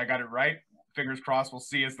thinking maybe I got it right. Fingers crossed. We'll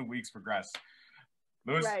see as the weeks progress.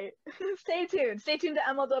 Lewis? Right. Stay tuned. Stay tuned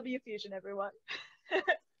to MLW Fusion, everyone.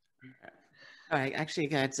 All right. Actually,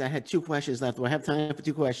 guys, I had 2 questions left. Do I have time for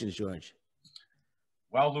 2 questions, George?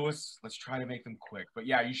 Well, Lewis, let's try to make them quick. But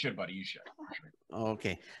yeah, you should, buddy. You should.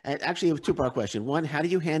 Okay. Actually, a 2-part question. One, how do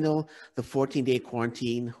you handle the 14-day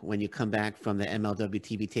quarantine when you come back from the MLW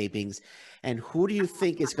TV tapings? And who do you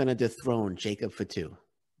think is going to dethrone Jacob Fatu?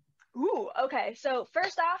 Ooh, okay. So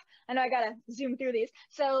first off, I know I gotta zoom through these.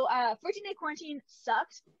 So 14-day quarantine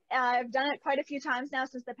sucked. I've done it quite a few times now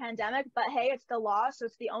since the pandemic, but hey, it's the law, so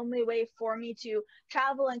it's the only way for me to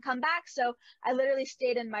travel and come back. So I literally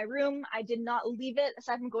stayed in my room. I did not leave it,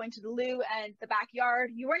 aside from going to the loo and the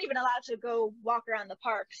backyard. You weren't even allowed to go walk around the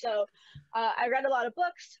park. So I read a lot of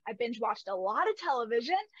books. I binge watched a lot of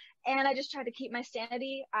television, and I just tried to keep my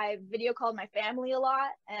sanity. I video called my family a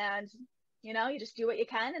lot, and you know, you just do what you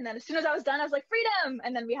can. And then as soon as I was done, I was like, freedom.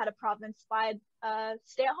 And then we had a province-wide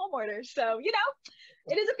stay-at-home order. So, you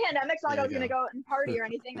know, it is a pandemic. It's not like I was going to go out and party or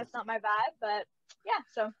anything. That's not my vibe. But yeah,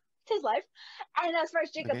 so it's his life. And as far as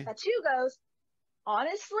Jacob Fatu goes,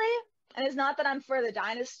 honestly, and it's not that I'm for the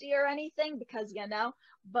dynasty or anything, because, you know,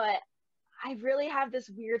 but I really have this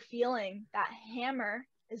weird feeling that Hammer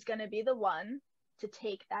is going to be the one to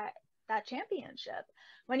take that championship.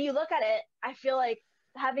 When you look at it, I feel like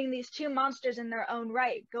having these 2 monsters in their own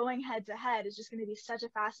right going head to head is just going to be such a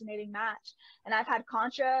fascinating match. And I've had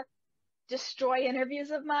Contra destroy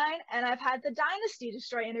interviews of mine, and I've had the Dynasty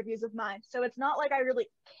destroy interviews of mine. So it's not like I really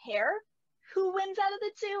care who wins out of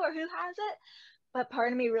the 2 or who has it, but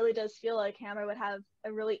part of me really does feel like Hammer would have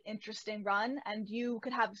a really interesting run, and you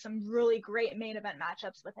could have some really great main event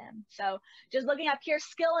matchups with him. So just looking at pure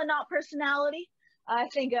skill and not personality, I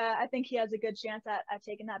think he has a good chance at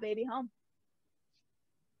taking that baby home.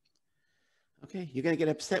 Okay, you're gonna get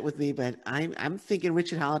upset with me, but I'm thinking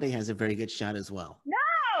Richard Holiday has a very good shot as well.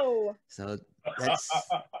 No. So that's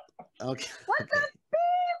okay. What the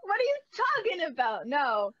beep? What are you talking about?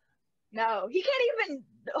 No, he can't even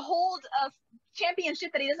hold a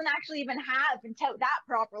championship that he doesn't actually even have and tout that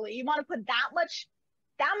properly. You want to put that much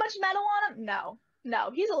metal on him?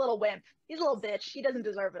 No, he's a little wimp. He's a little bitch. He doesn't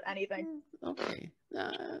deserve anything. Okay,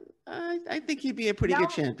 I think he'd be a pretty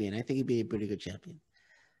good champion. I think he'd be a pretty good champion.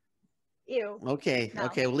 Ew. Okay. No.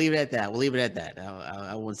 Okay. We'll leave it at that.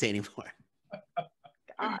 I won't say anymore.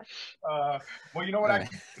 Gosh. Well, you know what?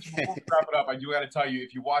 Before we wrap it up, I do got to tell you,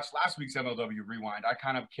 if you watched last week's MLW Rewind, I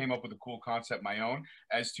kind of came up with a cool concept my own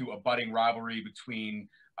as to a budding rivalry between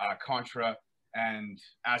Contra and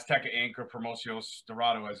Azteca Inc. or Promociones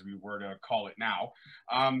Dorado, as we were to call it now.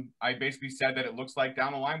 I basically said that it looks like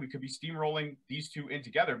down the line we could be steamrolling these 2 in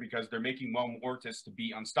together because they're making Mel Mortis to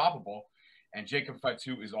be unstoppable. And Jacob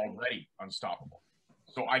Fatu is already unstoppable.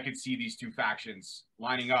 So I could see these 2 factions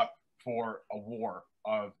lining up for a war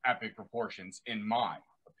of epic proportions, in my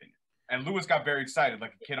opinion. And Lewis got very excited,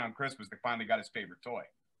 like a kid on Christmas that finally got his favorite toy.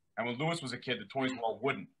 And when Lewis was a kid, the toys were all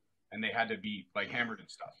wooden, and they had to be, like, hammered and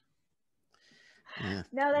stuff. Yeah.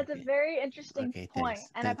 No, that's a very interesting point. Thanks.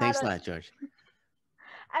 And Thanks a lot, George.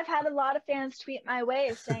 I've had a lot of fans tweet my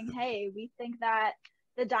way saying, hey, we think that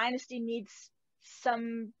the Dynasty needs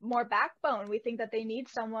some more backbone. We think that they need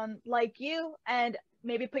someone like you, and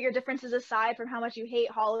maybe put your differences aside from how much you hate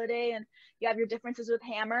Holiday and you have your differences with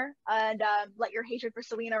Hammer, and let your hatred for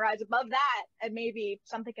Selena rise above that, and maybe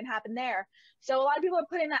something can happen there. So a lot of people are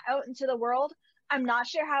putting that out into the world. I'm not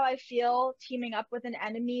sure how I feel teaming up with an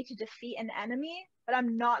enemy to defeat an enemy, but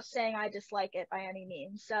I'm not saying I dislike it by any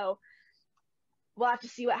means. So we'll have to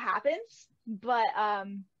see what happens. But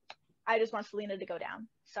I just want Selena to go down.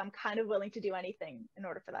 So I'm kind of willing to do anything in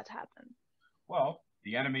order for that to happen. Well,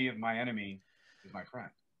 the enemy of my enemy is my friend.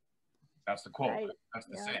 That's the quote. Right. That's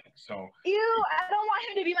the saying. So. Ew, I don't want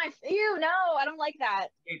him to be my. Ew, no, I don't like that.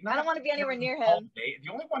 I don't want to be anywhere near him. Holiday.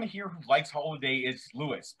 The only one here who likes Holiday is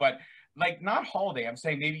Lewis, but like not Holiday. I'm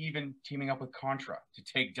saying maybe even teaming up with Contra to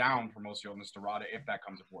take down Promocio Mr. Rada if that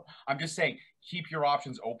comes forward. I'm just saying keep your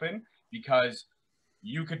options open because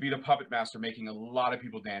you could be the puppet master making a lot of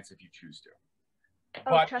people dance if you choose to.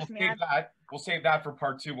 Oh, but trust me, we'll save that for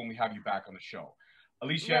part 2 when we have you back on the show.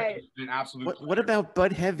 Alicia, right. It's been an absolute What about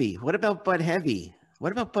Bud Heavy? What about Bud Heavy?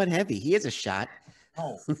 What about Bud Heavy? He has a shot.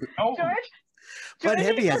 No. George Bud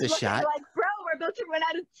Heavy has a looking shot. like, bro, we're about to run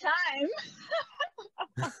out of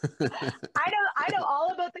time. I know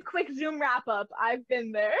all about the quick Zoom wrap up. I've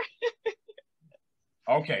been there.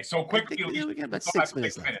 Okay, so quickly, we got about 6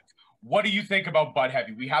 minutes left. What do you think about Bud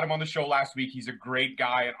Heavy? We had him on the show last week. He's a great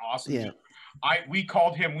guy and awesome. Yeah. We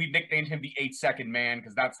nicknamed him the 8-second man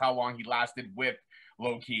because that's how long he lasted with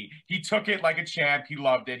Low Key. He took it like a champ. He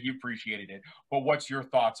loved it. He appreciated it. But what's your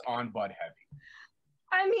thoughts on Bud Heavy?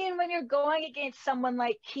 I mean, when you're going against someone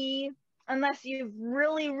like Key, unless you've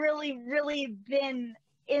really, really, really been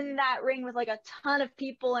in that ring with like a ton of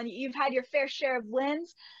people and you've had your fair share of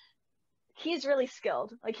wins, he's really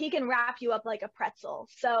skilled. Like he can wrap you up like a pretzel.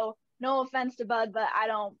 So no offense to Bud, but I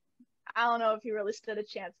don't know if he really stood a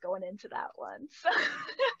chance going into that one. So.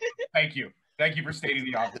 Thank you. Thank you for stating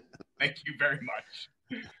the obvious. Thank you very much.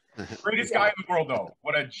 Greatest guy in the world, though.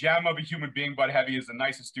 What a gem of a human being. Bud Heavy is the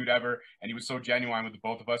nicest dude ever, and he was so genuine with the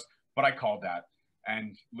both of us. But I called that,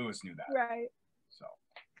 and Lewis knew that. Right. So.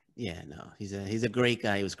 Yeah, no, he's a great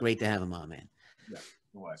guy. It was great to have him on, man. Yeah,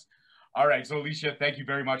 it was. All right, so Alicia, thank you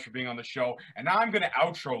very much for being on the show. And now I'm going to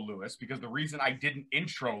outro Lewis because the reason I didn't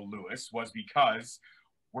intro Lewis was because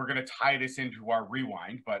we're going to tie this into our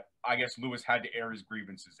rewind, but I guess Lewis had to air his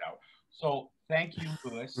grievances out. So thank you,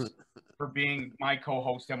 Lewis, for being my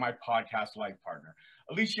co-host and my podcast life partner.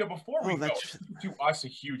 Alicia, before we go, do us a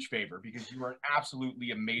huge favor because you are an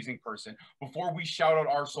absolutely amazing person. Before we shout out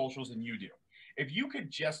our socials and you do, if you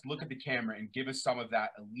could just look at the camera and give us some of that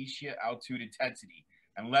Alicia Atout intensity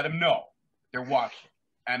and let them know they're watching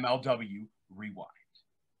MLW Rewind.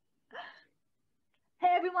 Hey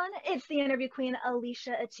everyone, it's the interview queen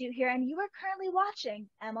Alicia Atout here, and you are currently watching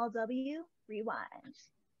MLW Rewind.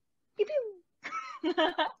 Pew pew.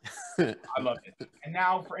 I love it. And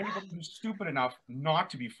now, for anybody who's stupid enough not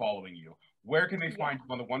to be following you, where can they find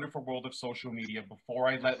you on the wonderful world of social media? Before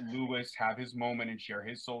I let Lewis have his moment and share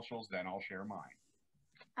his socials, then I'll share mine.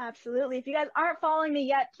 Absolutely. If you guys aren't following me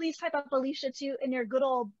yet, please type up Alicia Atout in your good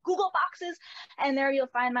old Google boxes, and there you'll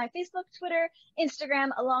find my Facebook, Twitter,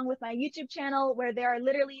 Instagram, along with my YouTube channel, where there are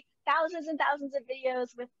literally thousands and thousands of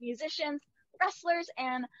videos with musicians, wrestlers,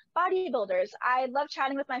 and bodybuilders. I love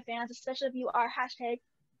chatting with my fans, especially if you are hashtag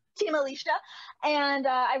Team Alicia, and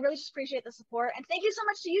I really just appreciate the support. And thank you so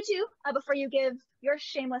much to you two, before you give your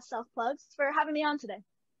shameless self-plugs, for having me on today.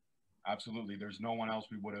 Absolutely. There's no one else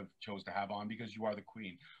we would have chose to have on because you are the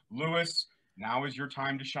queen. Lewis, now is your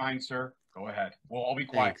time to shine, sir. Go ahead. We'll all be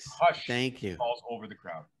quiet. Thanks. Hush. Thank you. Falls over the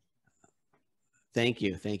crowd. Thank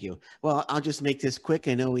you. Thank you. Well, I'll just make this quick.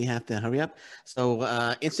 I know we have to hurry up. So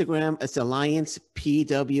Instagram, it's Alliance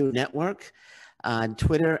PW Network.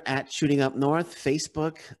 Twitter at Shooting Up North.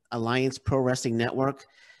 Facebook, Alliance Pro Wrestling Network.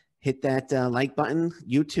 Hit that like button.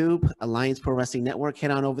 YouTube, Alliance Pro Wrestling Network. Head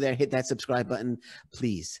on over there. Hit that subscribe button,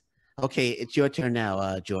 please. Okay, it's your turn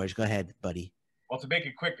now, George. Go ahead, buddy. Well, to make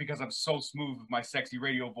it quick, because I'm so smooth with my sexy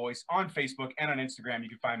radio voice, on Facebook and on Instagram, you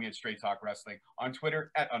can find me at Straight Talk Wrestling. On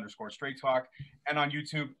Twitter, at _Straight Talk. And on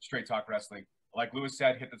YouTube, Straight Talk Wrestling. Like Lewis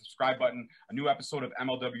said, hit the subscribe button. A new episode of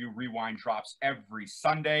MLW Rewind drops every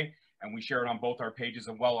Sunday, and we share it on both our pages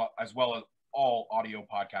as well as all audio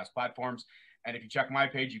podcast platforms. And if you check my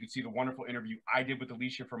page, you can see the wonderful interview I did with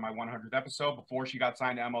Alicia for my 100th episode before she got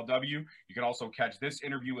signed to MLW. You can also catch this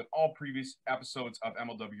interview with all previous episodes of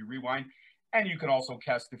MLW Rewind. And you can also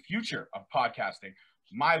catch the future of podcasting,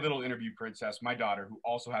 my little interview princess, my daughter, who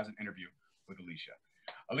also has an interview with Alicia.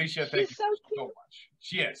 Alicia, thank you so much.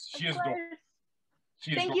 She is. She is adorable.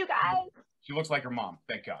 Thank you, guys. She looks like her mom.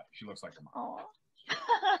 Thank God. She looks like her mom.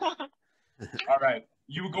 Aww. All right.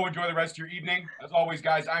 You go enjoy the rest of your evening. As always,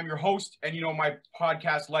 guys, I'm your host and, my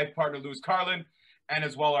podcast life partner, Lewis Carlin, and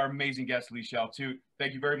as well our amazing guest, Alicia Atout.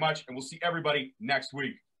 Thank you very much, and we'll see everybody next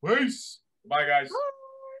week. Peace. Bye, guys.